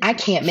like, I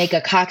can't make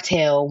a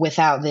cocktail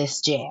without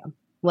this jam.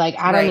 Like,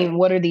 I don't even,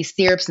 what are these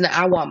syrups? And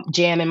I want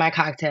jam in my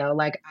cocktail.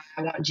 Like,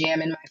 I want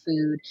jam in my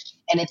food.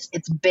 And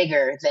it's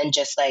bigger than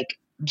just like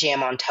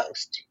jam on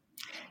toast.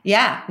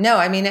 Yeah, no,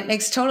 I mean, it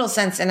makes total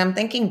sense. And I'm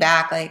thinking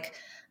back, like,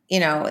 you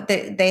know,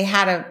 they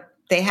had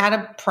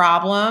a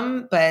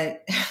problem,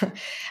 but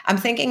I'm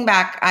thinking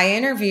back, I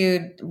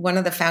interviewed one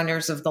of the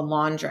founders of The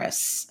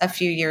Laundress a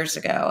few years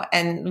ago.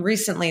 And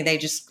recently they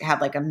just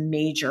had like a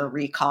major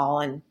recall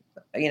and,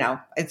 you know,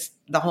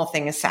 the whole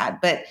thing is sad,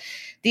 but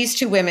these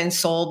two women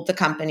sold the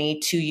company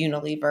to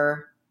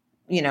Unilever,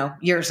 you know,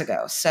 years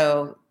ago.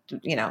 So,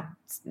 you know,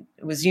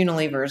 it was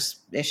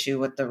Unilever's issue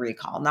with the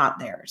recall, not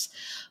theirs.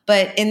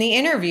 But in the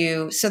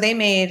interview, so they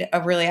made I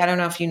don't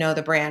know if you know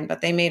the brand,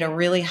 but they made a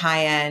really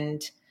high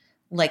end,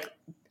 like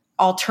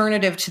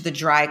alternative to the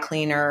dry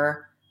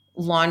cleaner,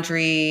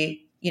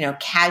 laundry, you know,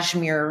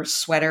 cashmere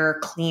sweater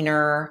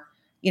cleaner,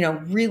 you know,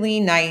 really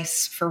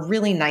nice for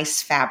really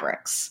nice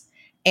fabrics.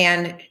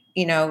 And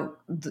you know,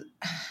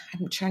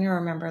 I'm trying to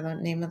remember the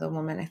name of the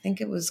woman. I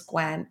think it was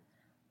Gwen,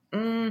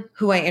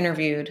 who I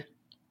interviewed.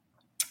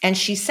 And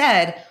she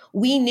said,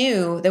 we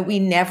knew that we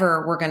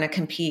never were going to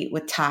compete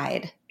with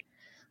Tide.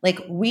 Like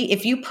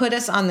if you put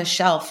us on the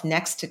shelf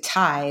next to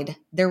Tide,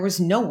 there was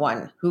no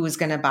one who was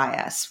going to buy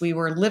us. We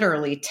were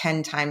literally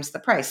 10 times the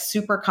price,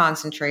 super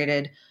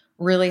concentrated,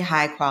 really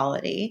high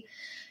quality.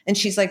 And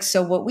she's like,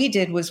 so what we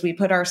did was we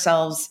put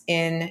ourselves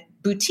in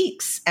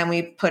boutiques and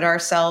we put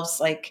ourselves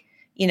like,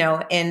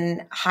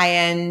 in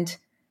high-end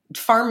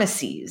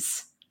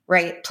pharmacies,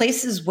 right?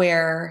 Places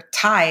where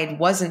Tide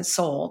wasn't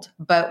sold,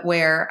 but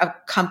where a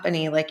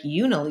company like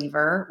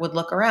Unilever would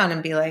look around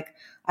and be like,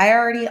 I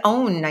already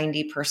own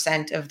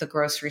 90% of the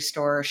grocery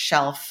store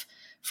shelf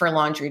for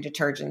laundry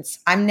detergents.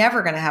 I'm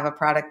never going to have a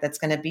product that's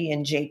going to be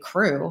in J.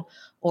 Crew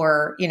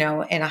or, in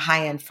a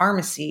high-end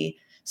pharmacy.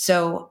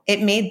 So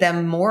it made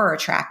them more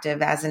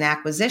attractive as an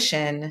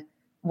acquisition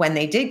when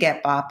they did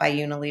get bought by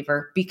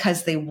Unilever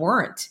because they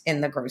weren't in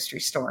the grocery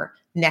store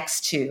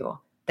next to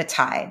the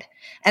Tide.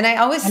 And I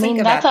always think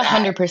about that's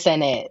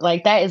 100% it.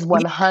 Like that is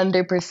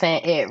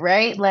 100% it,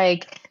 right?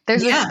 Like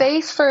there's a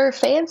space for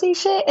fancy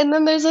shit, and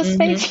then there's a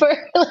space for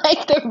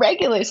like the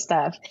regular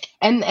stuff,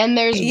 and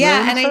there's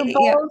room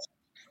for both,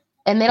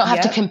 and they don't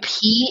have to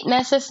compete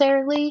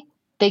necessarily.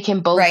 They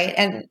can both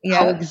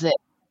coexist.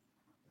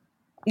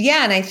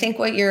 Yeah, and I think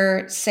what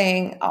you're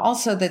saying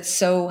also that's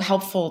so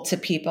helpful to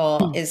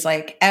people is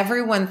like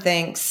everyone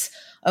thinks,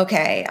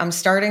 okay, I'm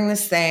starting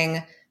this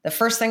thing. The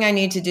first thing I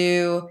need to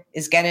do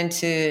is get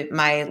into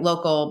my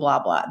local blah,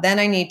 blah. Then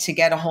I need to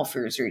get a Whole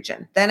Foods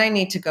region. Then I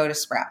need to go to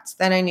Sprouts.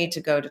 Then I need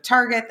to go to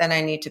Target. Then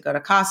I need to go to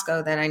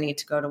Costco. Then I need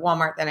to go to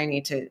Walmart. Then I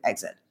need to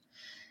exit.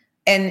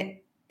 And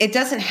it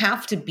doesn't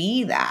have to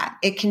be that.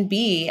 It can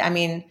be,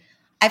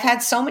 I've had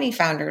so many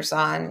founders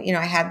on,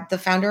 I had the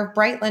founder of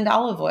Brightland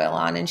Olive Oil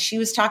on, and she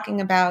was talking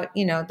about,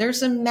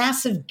 there's a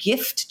massive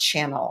gift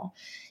channel,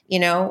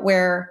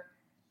 where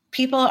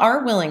people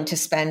are willing to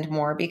spend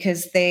more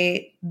because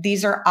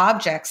these are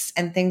objects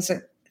and things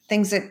that,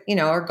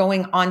 are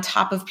going on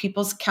top of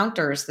people's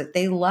counters that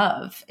they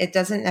love. It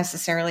doesn't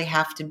necessarily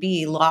have to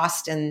be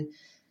lost in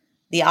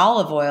the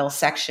olive oil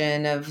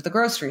section of the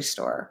grocery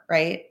store.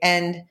 Right.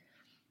 And,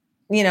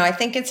 I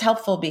think it's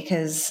helpful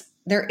because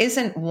there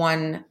isn't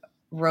one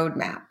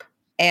roadmap.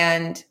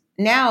 And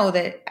now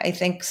that I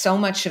think so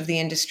much of the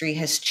industry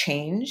has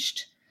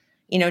changed,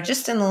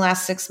 just in the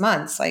last 6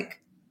 months, like,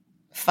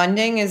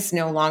 funding is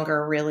no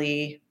longer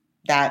really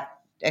that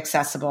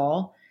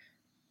accessible.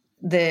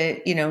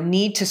 The,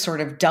 need to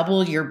sort of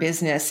double your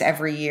business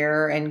every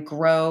year and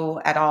grow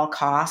at all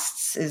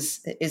costs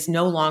is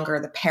no longer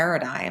the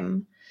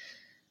paradigm.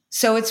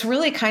 So it's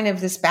really kind of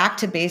this back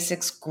to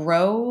basics,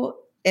 grow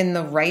in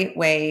the right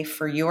way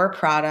for your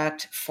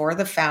product, for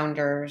the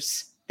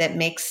founders that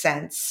makes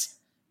sense,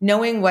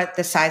 knowing what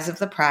the size of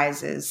the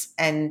prize is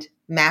and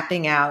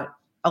mapping out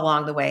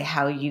along the way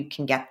how you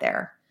can get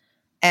there.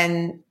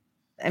 And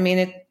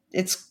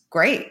it's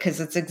great because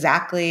it's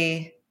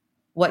exactly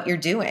what you're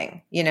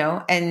doing,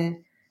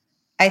 and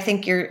I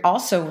think you're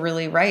also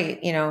really right.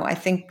 I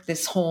think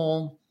this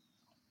whole,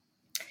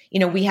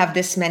 we have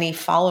this many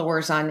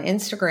followers on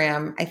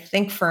Instagram. I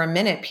think for a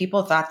minute,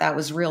 people thought that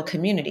was real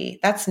community.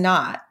 That's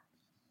not.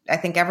 I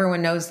think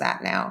everyone knows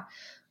that now.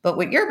 But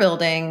what you're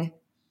building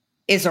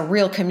is a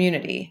real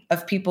community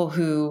of people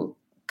who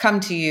come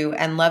to you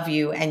and love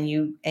you, and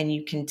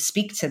you can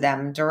speak to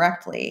them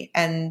directly.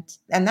 And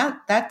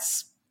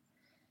that's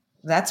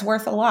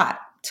worth a lot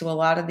to a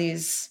lot of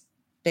these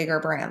bigger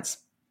brands,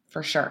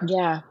 for sure.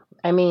 Yeah.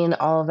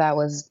 All of that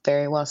was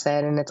very well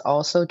said, and it's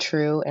also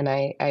true. And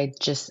I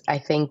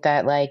think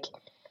that like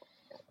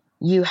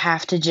you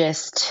have to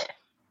just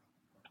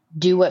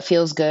do what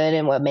feels good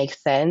and what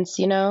makes sense,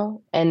 and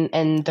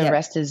the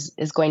rest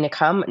is going to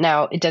come.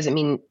 Now, it doesn't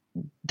mean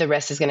the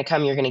rest is going to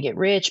come, you're going to get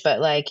rich, but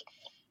like,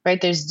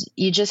 right,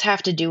 you just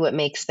have to do what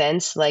makes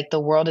sense. Like the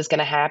world is going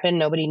to happen.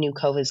 Nobody knew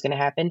COVID is going to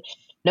happen.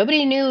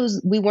 Nobody knew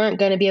we weren't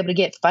going to be able to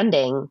get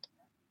funding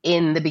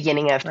in the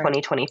beginning of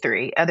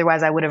 2023.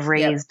 Otherwise I would have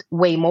raised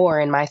way more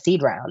in my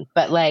seed round.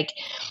 But like,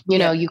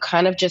 you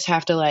kind of just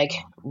have to like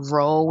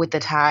roll with the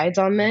tides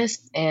on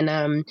this. And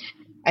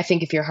I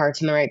think if your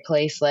heart's in the right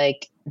place,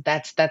 like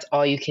that's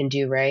all you can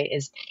do, right?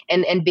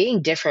 And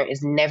being different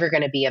is never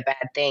going to be a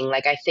bad thing.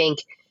 Like I think,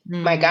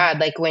 my God,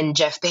 like when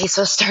Jeff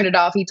Bezos started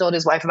off, he told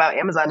his wife about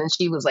Amazon and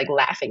she was like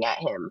laughing at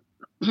him,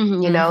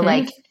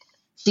 like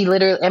she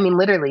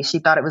literally, she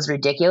thought it was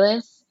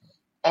ridiculous.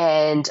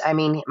 And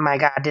my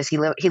God,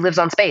 he lives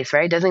on space,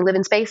 right? Doesn't he live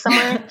in space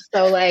somewhere?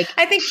 So like,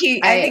 I think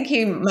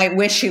he might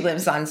wish he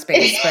lives on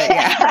space, but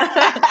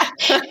yeah.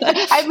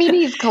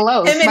 He's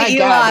close. Him and my Elon,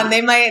 God.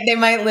 they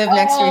might live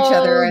next to each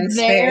other in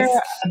space.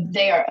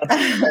 They are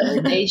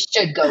absurd. They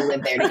should go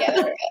live there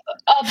together.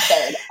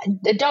 Absurd.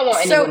 I don't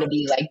want anyone to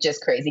be like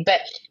just crazy,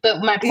 but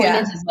my point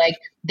is like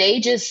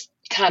they just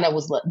kind of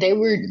they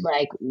were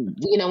like,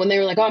 when they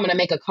were like, oh, I'm going to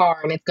make a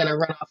car and it's going to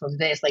run off of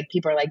this. Like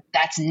people are like,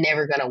 that's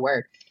never going to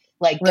work.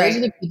 Like those are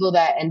the people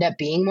that end up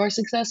being more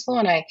successful.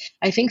 And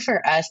I think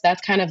for us,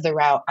 that's kind of the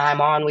route I'm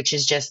on, which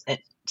is just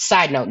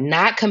side note,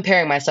 not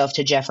comparing myself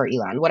to Jeff or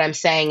Elon. What I'm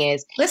saying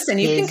is, listen,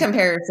 you can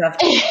compare yourself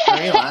to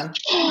Elon.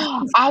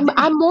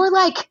 I'm more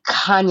like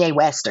Kanye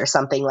West or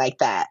something like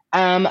that.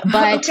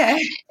 But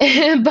okay.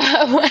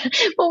 but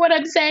what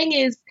I'm saying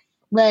is,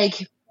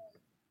 like,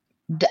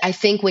 I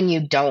think when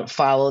you don't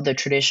follow the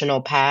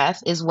traditional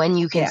path is when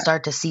you can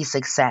start to see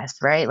success,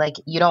 right? Like,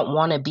 you don't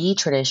want to be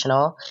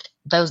traditional.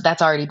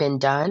 That's already been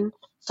done.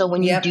 So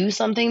when you do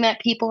something that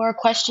people are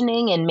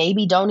questioning and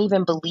maybe don't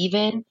even believe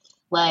in,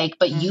 like,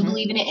 but you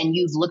believe in it and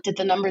you've looked at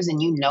the numbers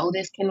and you know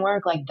this can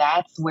work, like,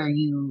 that's where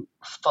you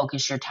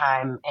focus your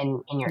time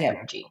and your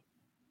energy.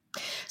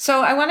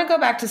 So I want to go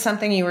back to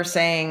something you were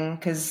saying,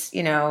 because,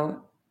 you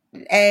know,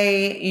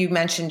 A, you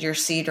mentioned your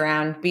seed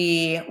round.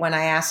 B, when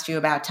I asked you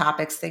about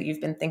topics that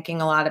you've been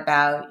thinking a lot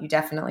about, you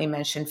definitely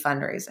mentioned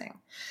fundraising.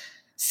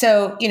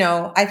 So, you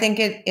know, I think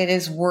it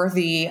is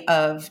worthy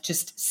of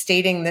just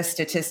stating this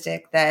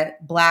statistic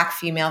that Black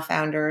female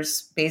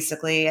founders,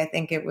 basically, I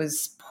think it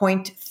was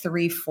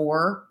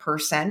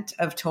 0.34%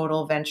 of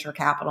total venture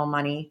capital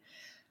money.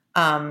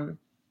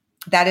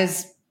 That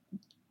is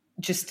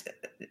just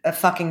a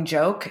fucking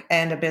joke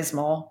and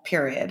abysmal,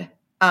 period.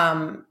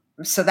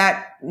 So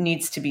that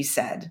needs to be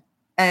said.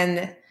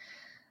 And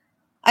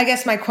I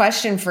guess my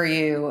question for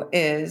you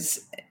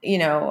is, you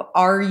know,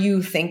 are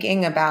you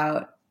thinking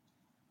about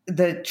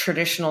the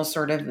traditional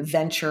sort of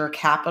venture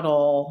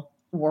capital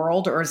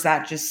world, or is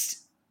that just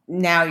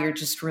now you're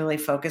just really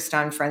focused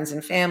on friends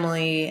and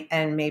family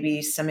and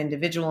maybe some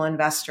individual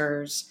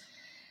investors?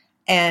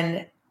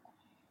 And,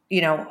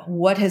 you know,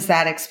 what has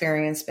that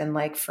experience been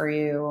like for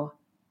you?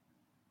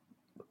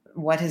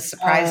 What has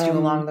surprised you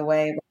along the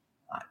way?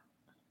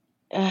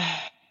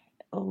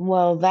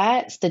 Well,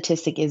 that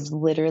statistic is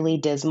literally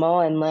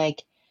dismal, and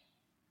like,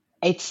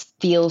 it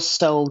feels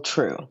so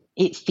true.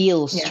 It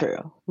feels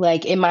true.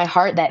 Like, in my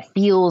heart, that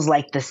feels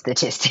like the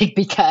statistic,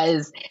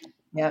 because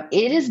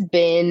it has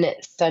been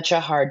such a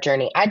hard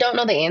journey. I don't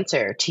know the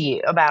answer to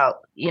you about,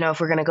 you know, if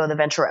we're going to go the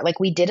venture route. Like,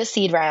 we did a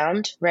seed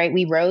round, right?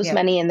 We rose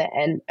money in the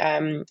end,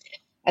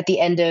 at the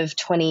end of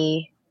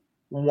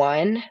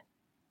 21.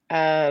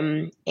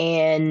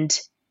 And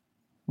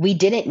we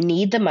didn't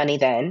need the money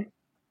then.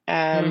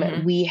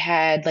 We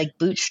had like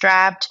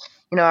bootstrapped,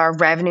 you know, our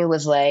revenue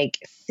was like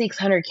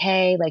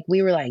 $600K. Like,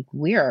 we were like,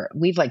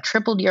 we've like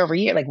tripled year over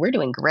year. Like, we're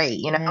doing great,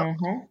 you know,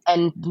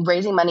 and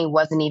raising money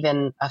wasn't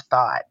even a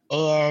thought.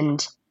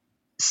 And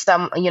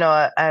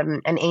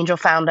an angel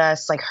found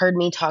us, like, heard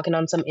me talking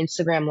on some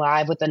Instagram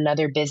live with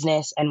another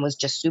business and was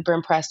just super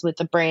impressed with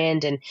the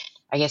brand. And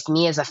I guess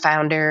me as a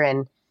founder,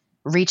 and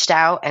reached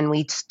out, and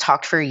we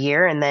talked for a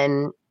year, and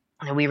then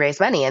we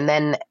raised money. And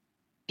then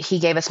he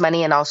gave us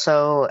money, and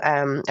also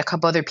a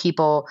couple other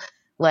people,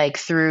 like,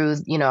 through,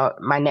 you know,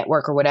 my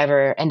network or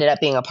whatever, ended up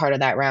being a part of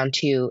that round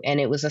too. And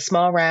it was a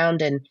small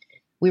round, and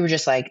we were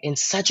just like in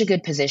such a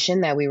good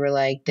position that we were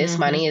like, this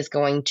money is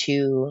going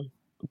to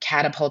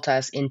catapult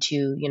us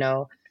into, you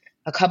know,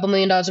 a couple $1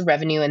 million of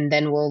revenue, and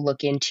then we'll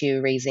look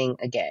into raising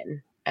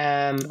again.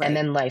 And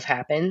then life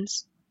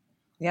happens.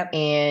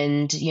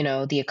 And, you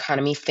know, the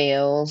economy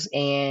fails,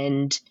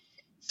 and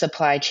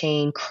supply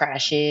chain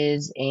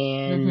crashes,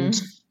 and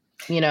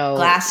you know,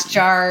 glass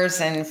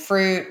jars and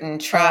fruit and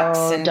trucks,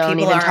 and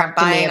people aren't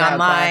buying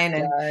online.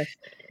 And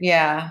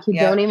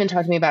don't even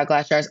talk to me about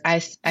glass jars. I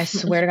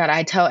swear to God,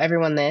 I tell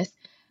everyone this.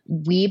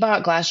 We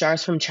bought glass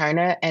jars from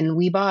China, and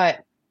we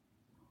bought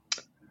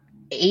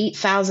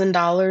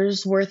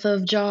 $8,000 worth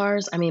of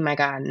jars. I mean, my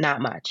God,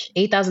 not much.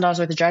 $8,000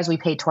 worth of jars. We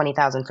paid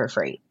 $20,000 for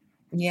freight.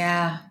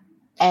 Yeah.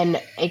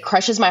 And it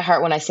crushes my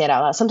heart when I say it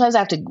out loud. Sometimes I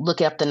have to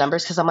look up the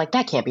numbers, because I'm like,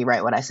 that can't be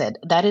right what I said.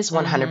 That is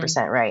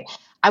 100% right.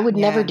 I would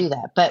never do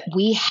that. But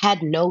we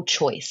had no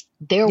choice.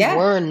 There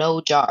were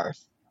no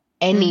jars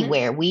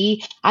anywhere.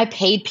 I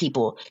paid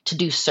people to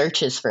do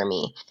searches for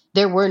me.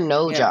 There were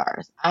no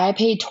jars. I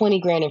paid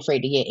 $20,000 in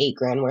freight to get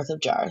 $8,000 worth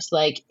of jars.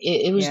 Like,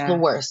 it was the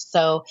worst.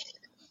 So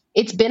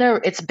it's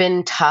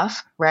been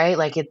tough, right?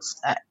 Like,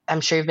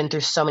 I'm sure you've been through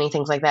so many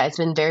things like that. It's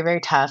been very,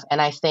 very tough.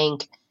 And I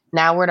think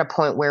now we're at a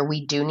point where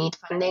we do need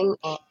funding.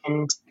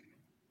 And,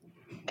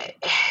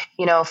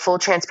 you know, full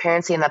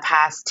transparency, in the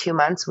past 2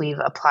 months, we've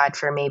applied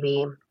for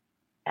maybe,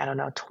 I don't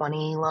know,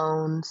 20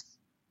 loans,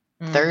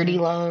 30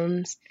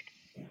 loans,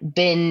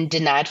 been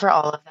denied for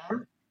all of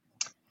them.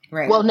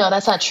 Right. Well, no,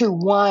 that's not true.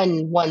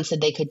 One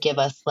said they could give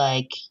us,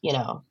 like, you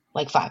know,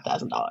 like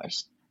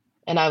 $5,000.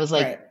 And I was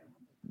like,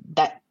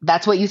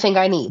 that's what you think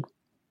I need?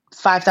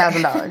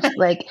 $5,000.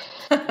 Like,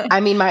 I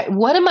mean,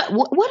 what am I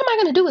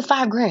going to do with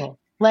 $5,000?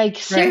 Like,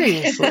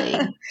 seriously,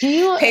 do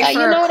you pay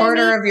for a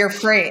quarter of your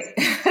freight?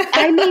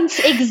 I mean,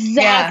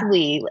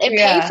 exactly.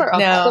 Pay for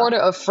a quarter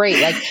of freight.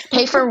 Like,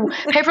 pay for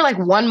like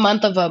 1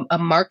 month of a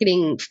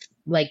marketing,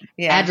 like,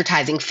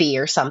 advertising fee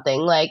or something.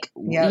 Like,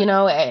 you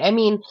know, I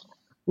mean,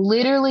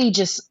 literally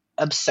just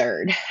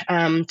absurd.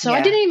 So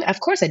of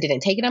course I didn't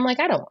take it. I'm like,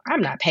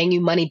 I'm not paying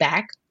you money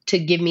back to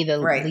give me the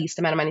least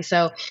amount of money.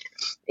 So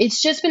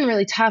it's just been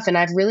really tough. And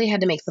I've really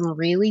had to make some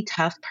really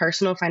tough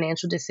personal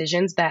financial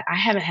decisions that I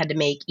haven't had to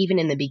make even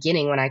in the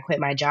beginning when I quit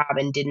my job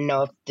and didn't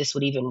know if this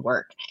would even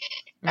work.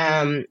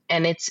 And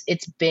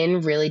it's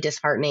been really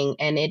disheartening,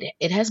 and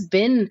it has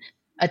been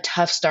a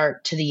tough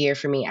start to the year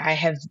for me. I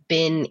have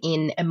been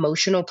in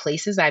emotional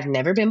places I've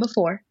never been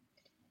before.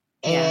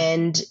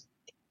 And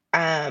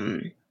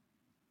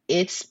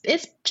it's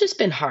just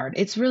been hard.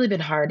 It's really been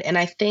hard. And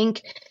I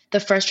think the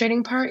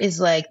frustrating part is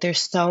like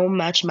there's so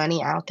much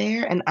money out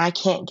there and I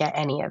can't get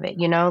any of it,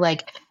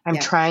 like I'm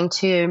trying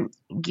to,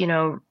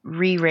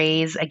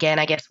 re-raise again,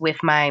 I guess, with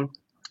my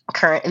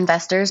current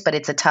investors, but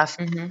it's a tough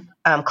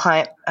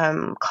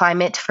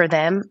climate for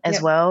them as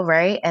well,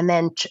 right? And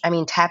then,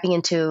 tapping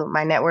into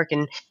my network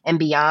and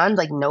beyond,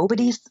 like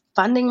nobody's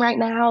funding right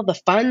now. The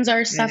funds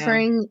are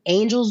suffering.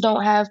 Angels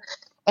don't have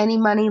any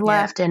money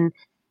left, and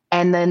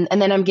then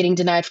I'm getting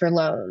denied for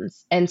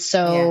loans, and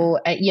so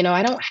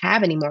I don't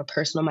have any more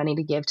personal money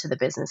to give to the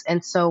business,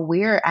 and so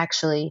we're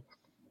actually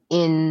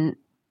in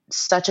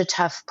such a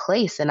tough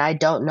place, and I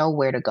don't know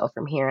where to go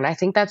from here. And I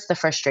think that's the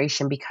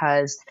frustration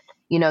because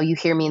you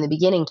hear me in the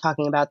beginning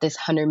talking about this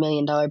 $100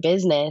 million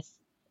business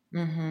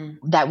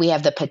that we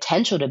have the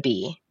potential to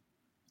be.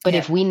 But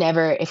if we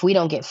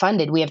don't get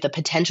funded, we have the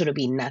potential to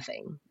be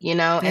nothing, and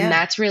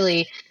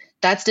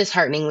that's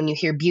disheartening when you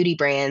hear beauty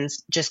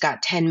brands just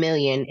got 10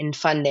 million in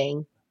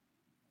funding,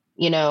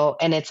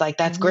 and it's like,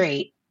 that's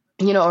great,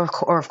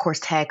 or of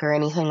course tech or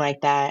anything like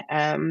that.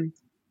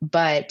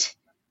 But,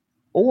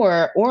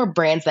 or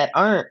brands that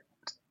aren't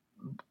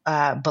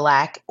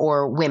Black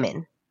or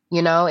women.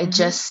 It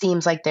just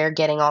seems like they're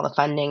getting all the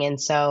funding. And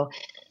so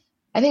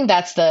I think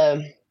that's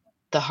the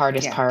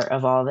hardest part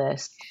of all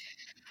this.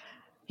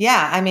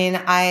 Yeah. I mean,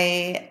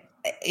 I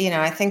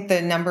think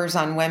the numbers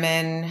on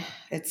women,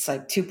 it's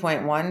like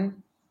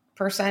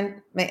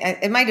 2.1%.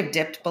 It might have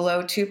dipped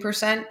below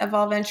 2% of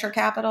all venture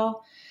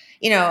capital,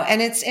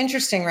 and it's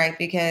interesting, right?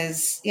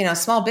 Because,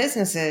 small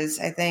businesses,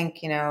 I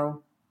think,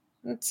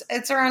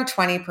 it's around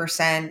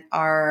 20%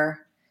 are,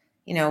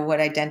 what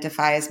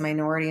identify as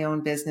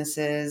minority-owned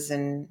businesses,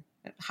 and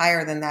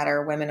higher than that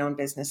are women-owned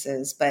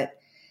businesses. But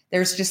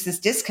there's just this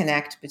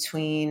disconnect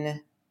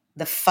between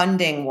the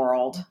funding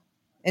world,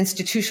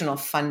 institutional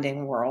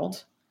funding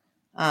world,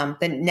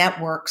 the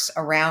networks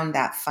around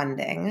that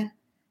funding,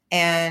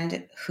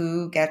 and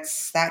who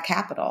gets that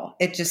capital.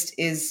 It just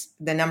is,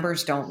 the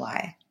numbers don't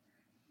lie.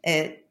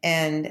 I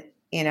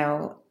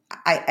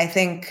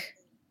think,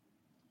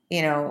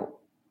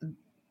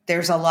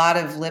 there's a lot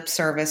of lip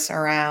service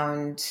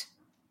around,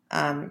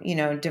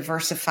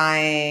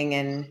 diversifying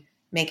and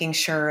making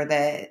sure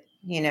that,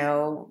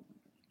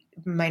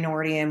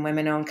 minority and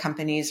women-owned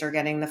companies are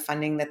getting the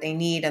funding that they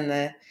need. And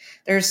I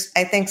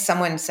think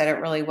someone said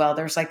it really well.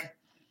 There's like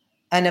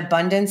an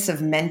abundance of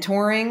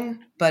mentoring,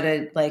 but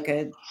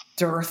a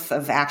dearth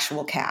of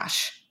actual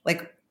cash.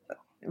 Like,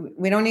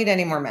 we don't need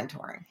any more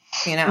mentoring,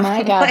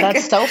 My God,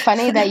 that's so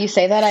funny that you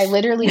say that. I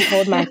literally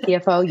told my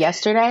CFO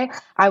yesterday,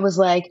 I was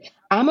like,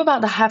 I'm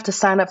about to have to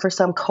sign up for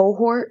some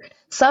cohort,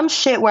 some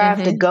shit where I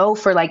have to go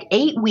for like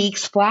 8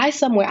 weeks, fly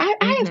somewhere.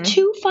 I have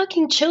 2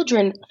 fucking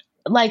children,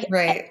 like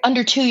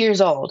under 2 years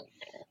old.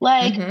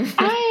 Like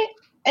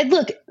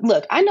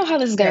look, I know how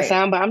this is going to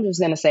sound, but I'm just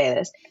going to say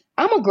this.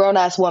 I'm a grown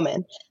ass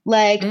woman.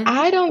 Like,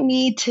 I don't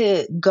need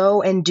to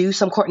go and do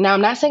some court. Now,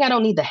 I'm not saying I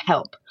don't need the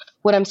help.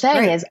 What I'm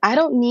saying is I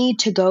don't need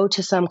to go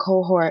to some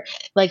cohort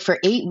like for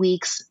 8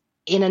 weeks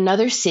in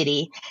another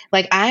city.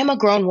 Like, I'm a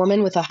grown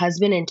woman with a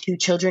husband and 2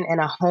 children and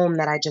a home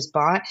that I just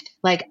bought.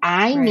 Like,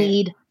 I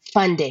need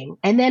funding.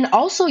 And then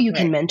also you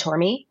can mentor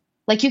me.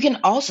 Like, you can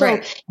also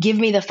give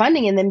me the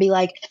funding and then be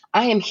like,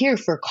 I am here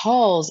for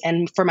calls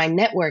and for my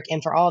network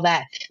and for all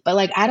that. But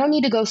like, I don't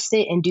need to go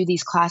sit and do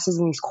these classes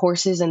and these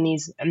courses and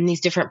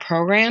these different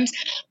programs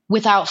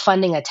without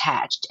funding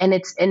attached. And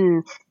it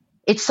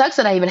sucks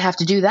that I even have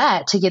to do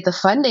that to get the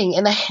funding.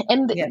 And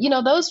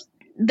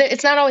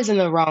it's not always in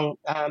the wrong,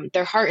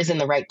 their heart is in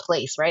the right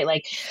place, right?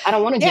 Like, I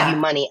don't want to give you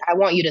money. I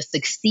want you to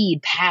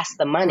succeed past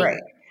the money.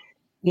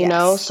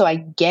 So I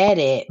get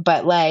it,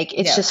 but like,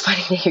 it's just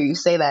funny to hear you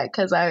say that,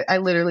 because I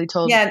literally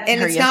told and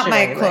her it's not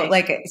my quote.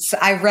 Like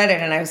I read it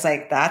and I was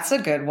like, that's a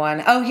good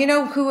one. Oh, you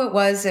know who it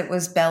was? It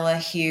was Bella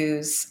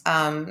Hughes,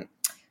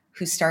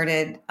 who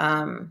started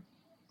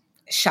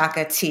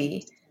Shaka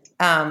Tea.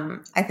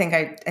 I think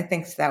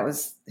that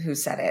was who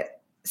said it.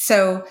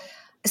 So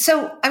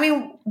I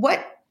mean,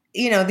 what,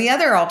 the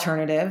other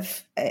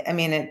alternative, I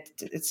mean,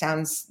 it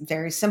sounds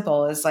very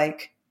simple, is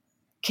like,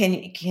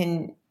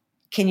 can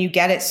you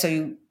get it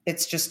so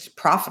it's just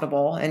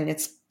profitable and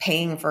it's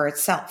paying for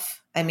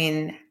itself? I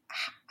mean,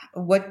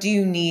 what do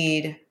you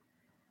need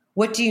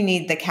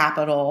the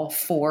capital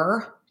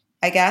for?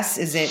 I guess,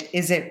 is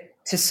it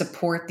to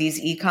support these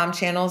e-com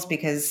channels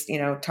because,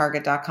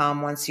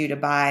 Target.com wants you to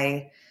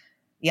buy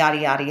yada,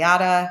 yada,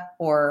 yada,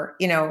 or,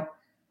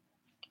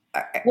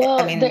 well,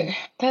 I mean,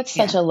 that's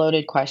such a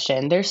loaded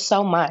question. There's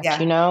so much,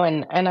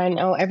 and I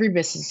know every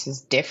business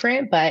is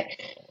different, but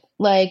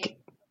like,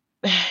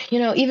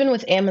 even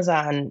with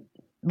Amazon,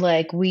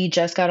 like, we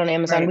just got on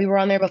Amazon. We were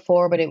on there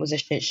before, but it was a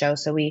shit show.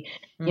 So we,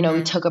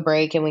 we took a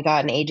break and we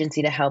got an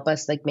agency to help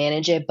us like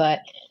manage it. But,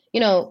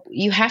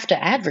 you have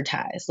to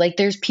advertise. Like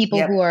there's people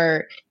Yep. who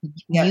are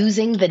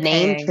using the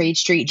name Paying. Trade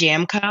Street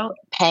Jam Co.,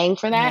 paying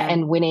for that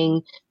and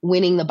winning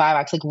the buy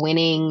box, like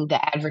winning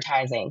the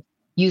advertising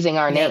using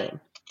our name.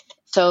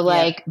 So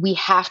like we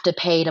have to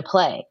pay to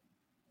play.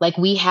 Like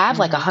we have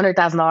like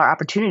 $100,000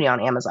 opportunity on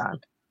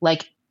Amazon.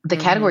 Like the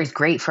category is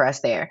great for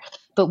us there,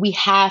 but we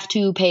have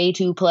to pay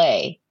to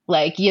play.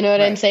 Like, you know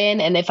what I'm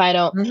saying? And if I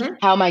don't,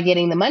 how am I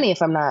getting the money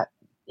if I'm not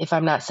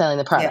selling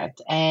the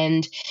product?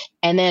 And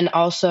then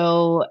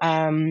also,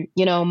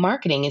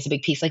 marketing is a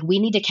big piece. Like we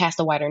need to cast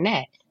a wider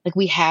net. Like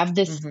we have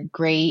this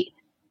great,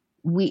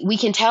 we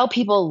can tell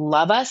people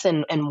love us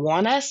and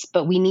want us,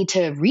 but we need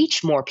to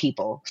reach more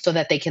people so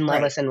that they can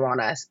love us and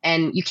want us.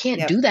 And you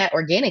can't do that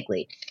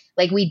organically.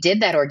 Like we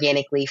did that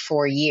organically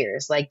for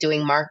years, like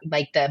doing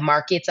like the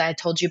markets I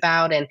told you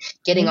about and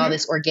getting all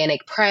this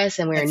organic press,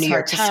 and we were in New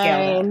York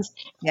Times.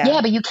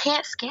 Yeah, but you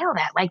can't scale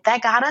that. Like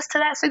that got us to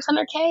that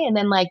 600K. And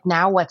then like,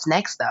 now what's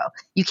next though?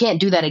 You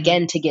can't do that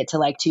again to get to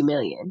like 2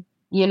 million,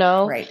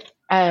 Right.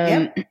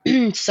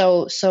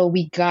 So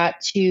we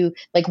got to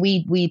like,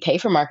 we pay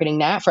for marketing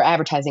now, for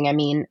advertising. I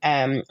mean,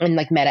 and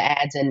like Meta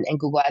ads and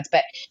Google ads,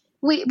 but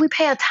we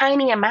pay a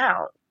tiny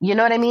amount. You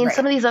know what I mean?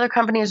 Some of these other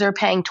companies are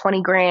paying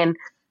 20 grand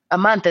a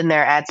month in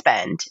their ad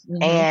spend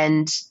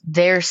and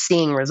they're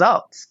seeing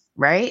results,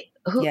 right?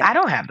 I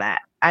don't have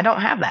that.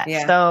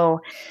 Yeah.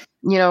 So,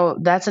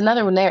 that's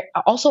another one there.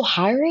 Also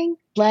hiring,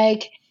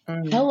 like,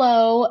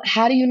 hello,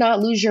 how do you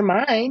not lose your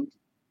mind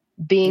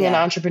being an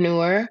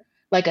entrepreneur,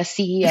 like a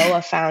CEO,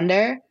 a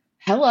founder?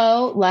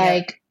 Hello,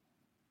 like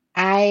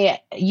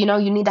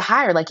you need to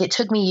hire. Like it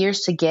took me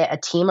years to get a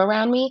team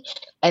around me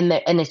and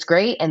it's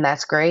great. And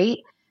that's great,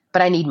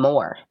 but I need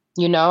more,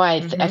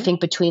 I think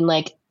between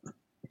like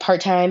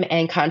part-time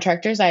and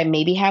contractors, I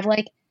maybe have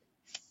like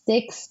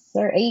 6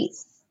 or 8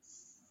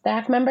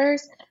 staff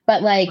members,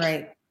 but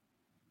like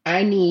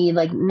I need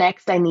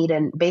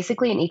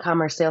basically an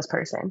e-commerce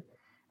salesperson.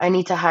 I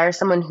need to hire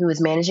someone who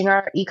is managing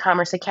our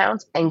e-commerce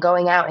accounts and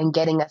going out and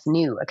getting us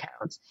new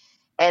accounts.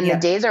 And the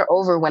days are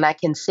over when I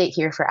can sit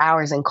here for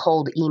hours and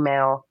cold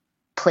email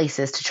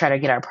places to try to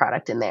get our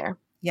product in there.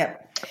 Yeah.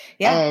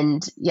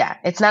 And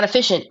it's not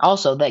efficient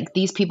also. Like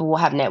these people will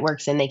have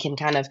networks and they can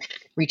kind of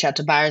reach out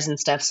to buyers and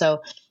stuff. So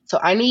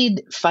I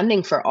need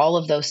funding for all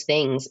of those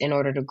things in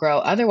order to grow.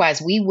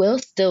 Otherwise we will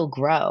still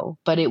grow,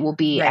 but it will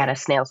be at a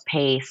snail's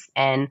pace.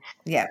 And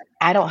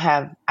I don't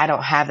have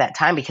that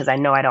time because I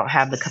know I don't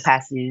have the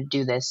capacity to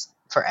do this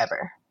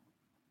forever.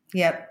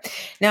 Yep.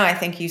 No, I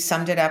think you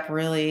summed it up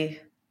really,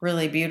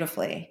 really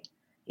beautifully.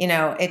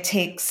 It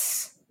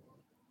takes,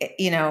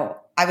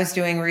 I was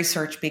doing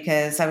research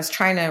because I was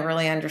trying to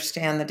really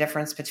understand the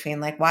difference between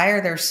like, why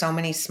are there so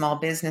many small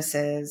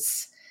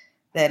businesses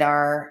that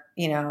are,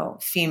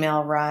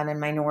 female run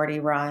and minority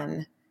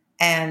run?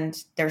 And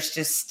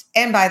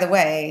and by the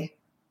way,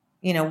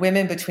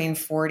 women between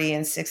 40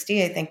 and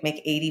 60, I think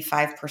make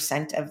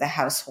 85% of the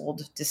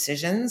household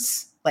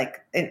decisions,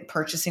 like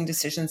purchasing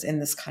decisions in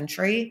this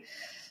country.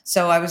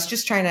 So I was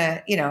just trying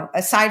to,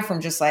 aside from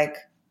just like,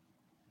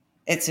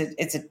 it's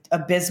an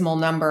abysmal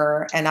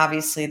number. And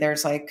obviously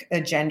there's like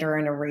a gender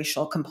and a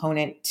racial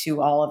component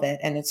to all of it.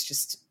 And it's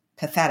just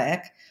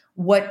pathetic.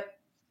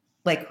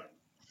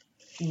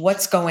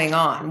 What's going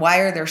on? Why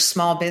are there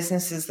small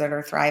businesses that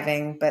are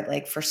thriving, but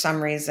like for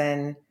some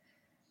reason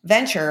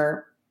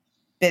venture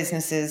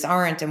businesses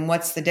aren't? And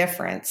what's the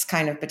difference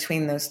kind of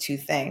between those two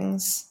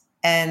things?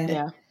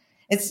 And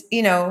it's,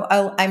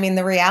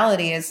 the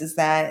reality is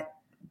that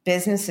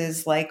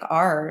businesses like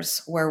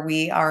ours, where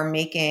we are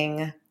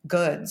making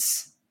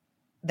goods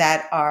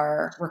that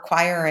are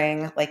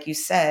requiring, like you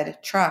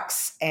said,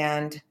 trucks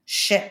and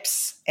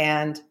ships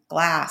and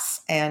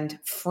glass and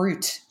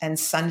fruit and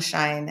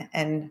sunshine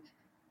and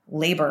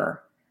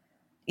labor,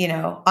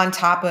 on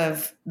top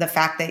of the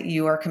fact that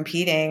you are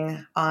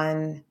competing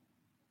on,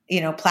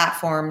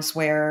 platforms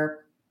where,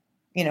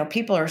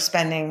 people are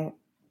spending,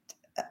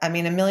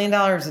 $1 million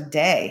a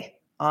day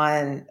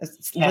on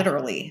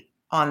literally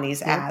on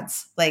these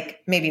ads,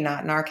 like maybe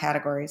not in our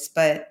categories,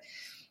 but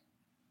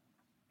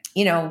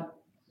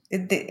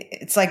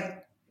it's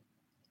like,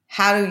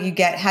 how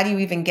do you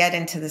even get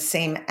into the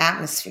same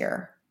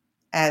atmosphere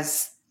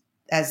as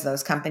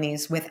those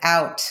companies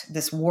without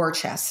this war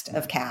chest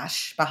of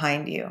cash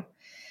behind you?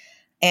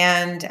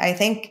 And I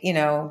think,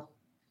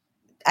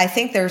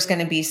 there's going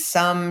to be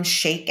some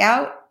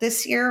shakeout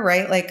this year,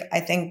 right? Like,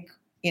 I think,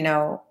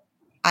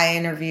 I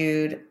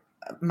interviewed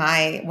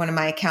one of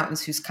my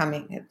accountants who's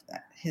coming,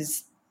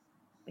 his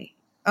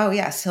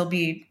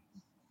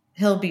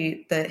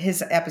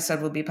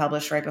episode will be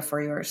published right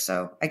before yours.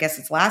 So I guess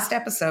it's last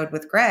episode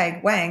with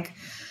Greg Wank,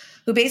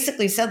 who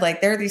basically said,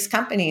 like, there are these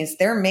companies,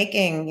 they're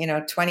making,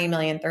 $20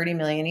 million, $30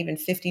 million, even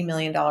 $50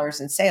 million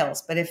in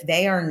sales. But if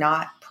they are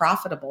not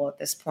profitable at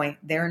this point,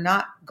 they're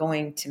not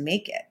going to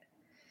make it.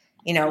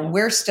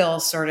 We're still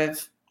sort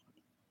of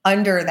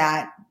under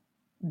that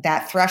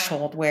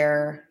threshold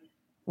where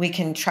we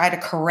can try to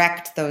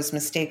correct those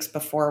mistakes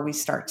before we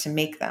start to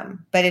make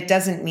them. But it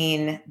doesn't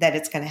mean that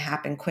it's going to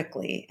happen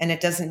quickly. And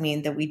it doesn't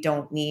mean that we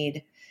don't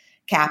need,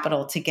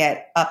 capital to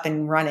get up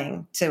and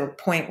running to a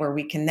point where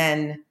we can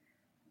then,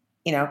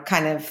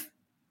 kind of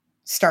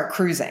start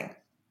cruising.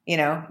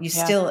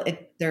 There's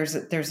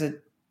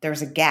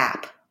a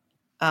gap,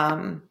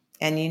 and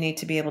you need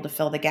to be able to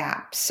fill the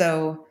gap.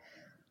 So,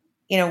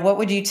 what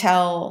would you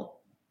tell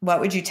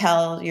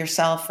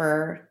yourself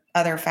or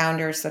other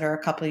founders that are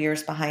a couple of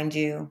years behind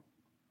you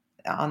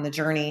on the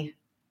journey?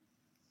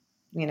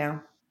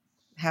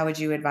 How would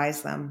you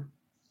advise them?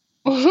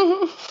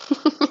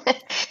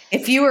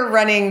 If you were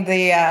running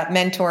the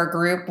mentor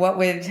group, what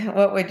would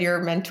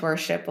your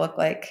mentorship look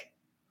like?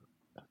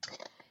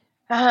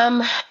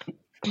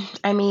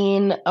 I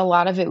mean, a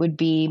lot of it would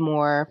be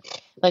more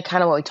like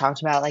kind of what we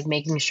talked about, like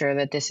making sure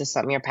that this is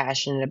something you're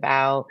passionate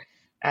about.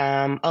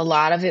 A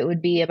lot of it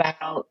would be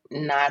about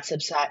not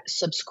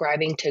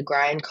subscribing to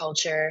grind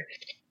culture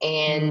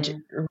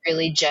and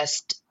really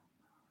just,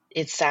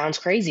 it sounds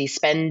crazy,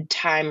 spend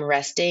time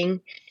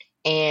resting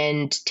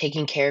and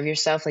taking care of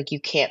yourself. Like you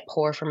can't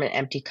pour from an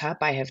empty cup.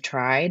 I have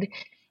tried.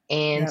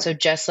 And so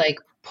just like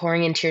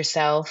pouring into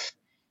yourself,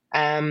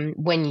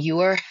 when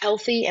you are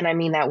healthy, and I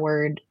mean that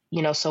word,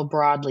 so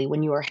broadly,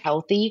 when you are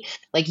healthy,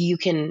 like you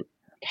can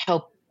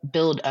help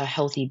build a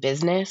healthy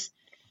business.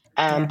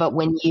 But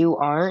when you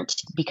aren't,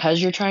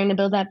 because you're trying to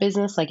build that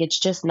business, like it's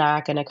just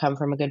not going to come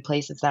from a good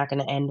place. It's not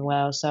going to end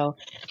well. So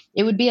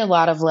it would be a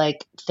lot of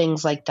like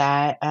things like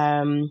that.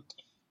 And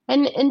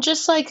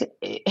just like,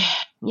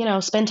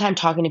 spend time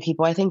talking to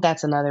people. I think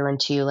that's another one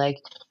too. Like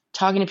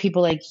talking to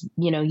people like,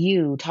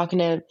 talking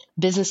to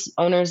business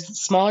owners,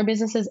 smaller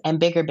businesses and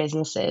bigger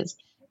businesses.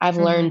 I've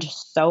learned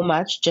so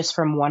much just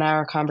from 1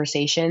 hour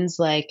conversations,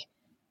 like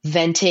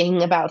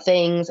venting about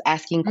things,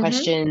 asking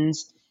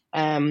questions.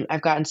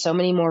 I've gotten so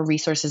many more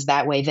resources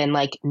that way than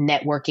like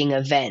networking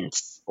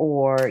events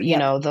or,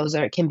 those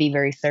can be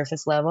very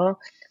surface level.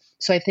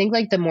 So I think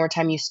like the more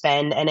time you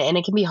spend, and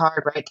it can be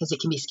hard, right? Because it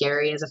can be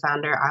scary as a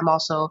founder. I'm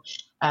also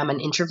an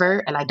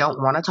introvert and I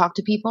don't want to talk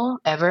to people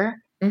ever.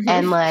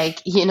 And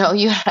like,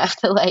 you have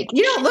to like.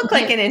 You don't look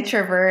like an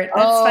introvert.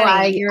 That's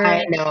funny.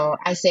 I know.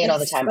 I say it all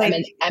the time. Like,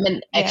 I'm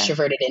an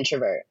extroverted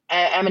introvert.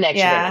 I'm an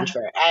extroverted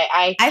introvert.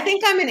 I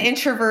think I'm an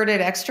introverted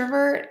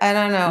extrovert. I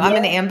don't know.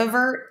 I'm an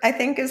ambivert, I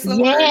think is the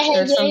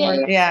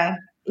word.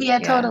 Yeah,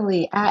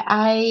 totally.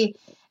 I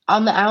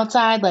on the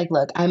outside, like,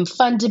 look, I'm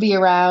fun to be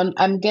around.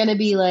 I'm going to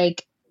be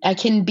like, I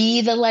can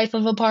be the life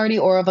of a party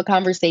or of a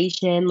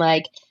conversation.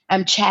 Like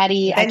I'm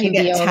chatty. I can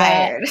be all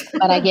tired. That,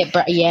 but I get,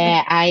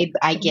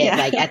 I get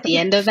like at the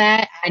end of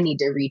that, I need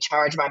to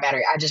recharge my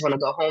battery. I just want to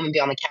go home and be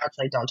on the couch.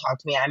 Like, don't talk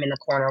to me. I'm in the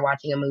corner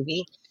watching a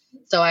movie.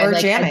 So or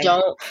jamming,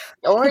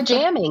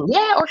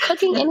 or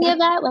cooking, any of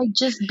that. Like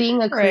just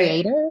being a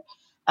creator.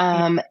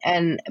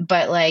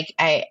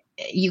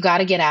 You got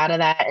to get out of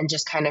that and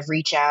just kind of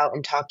reach out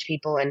and talk to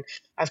people. And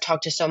I've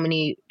talked to so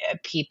many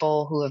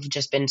people who have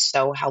just been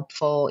so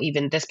helpful.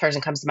 Even this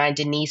person comes to mind,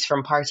 Denise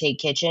from Partake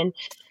Kitchen,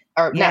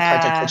 or not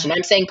Partake Kitchen.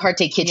 I'm saying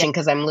Partake Kitchen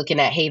because I'm looking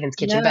at Haven's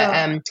Kitchen,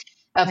 but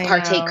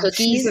Partake Cookies.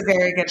 She's a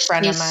very good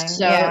friend of mine.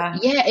 So,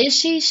 is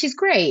she? She's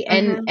great.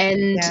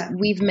 And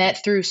we've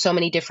met through so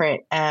many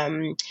different,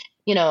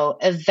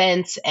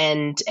 events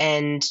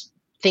and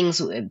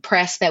things,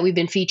 press that we've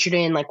been featured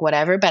in, like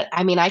whatever. But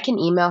I mean, I can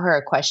email her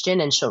a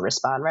question and she'll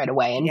respond right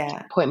away and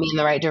point me in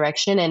the right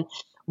direction. And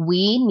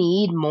we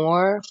need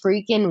more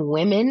freaking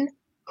women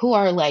who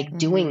are like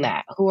doing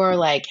that, who are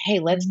like, hey,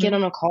 let's get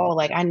on a call.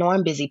 Like, I know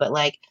I'm busy, but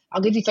like, I'll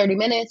give you 30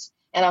 minutes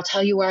and I'll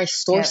tell you where I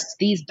sourced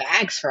these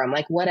bags from,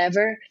 like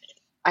whatever.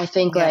 I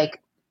think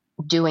like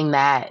doing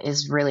that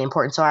is really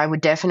important. So I would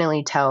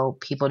definitely tell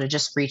people to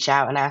just reach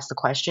out and ask the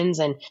questions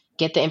and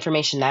get the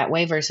information that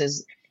way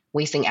versus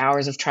wasting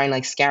hours of trying to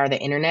like scour the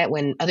internet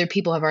when other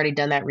people have already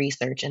done that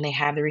research and they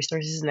have the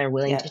resources and they're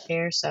willing to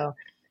share. So,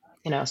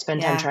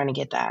 spend time trying to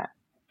get that.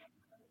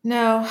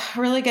 No,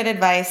 really good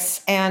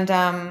advice. And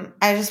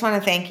I just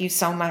want to thank you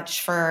so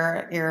much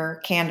for your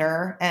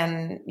candor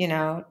and,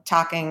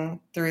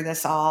 talking through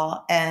this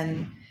all.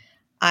 And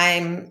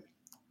I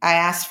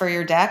asked for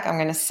your deck. I'm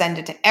going to send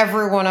it to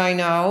everyone I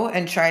know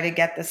and try to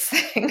get this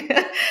thing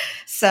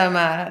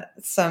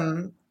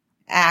some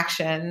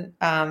action.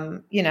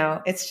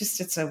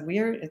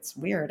 It's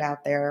weird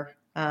out there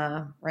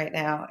right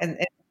now, and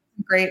it's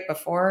great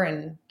before,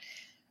 and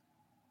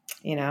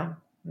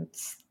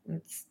it's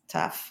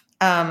tough.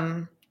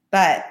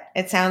 But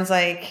it sounds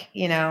like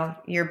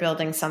you're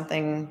building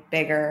something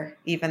bigger,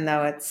 even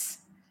though it's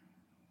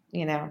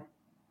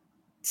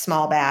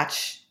small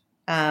batch,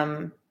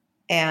 and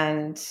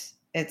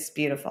it's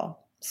beautiful.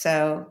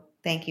 So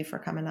thank you for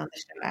coming on the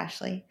show,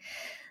 Ashley.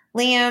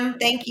 Liam,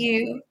 thank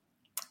you.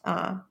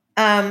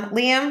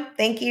 Liam,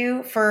 thank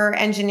you for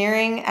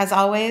engineering. As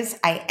always,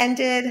 I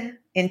ended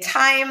in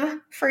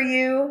time for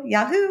you.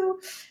 Yahoo!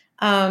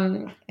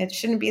 It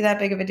shouldn't be that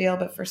big of a deal,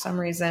 but for some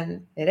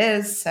reason it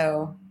is.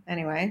 So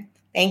anyway,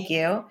 thank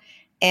you.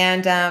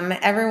 And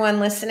everyone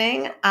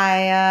listening,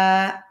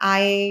 I'm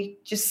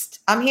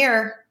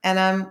here and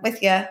I'm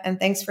with you. And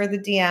thanks for the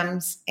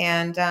DMs.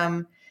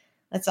 And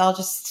let's all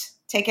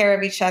just take care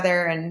of each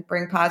other and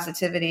bring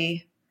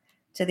positivity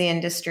to the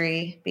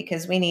industry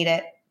because we need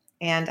it.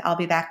 And I'll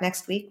be back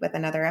next week with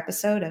another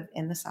episode of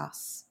In the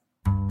Sauce.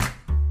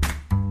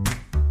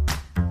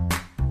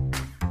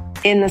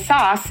 In the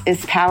Sauce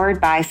is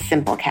powered by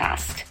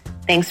Simplecast.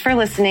 Thanks for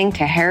listening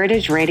to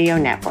Heritage Radio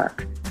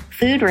Network,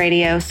 food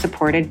radio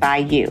supported by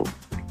you.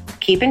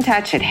 Keep in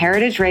touch at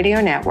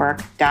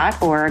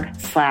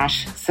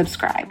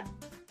heritageradionetwork.org/subscribe.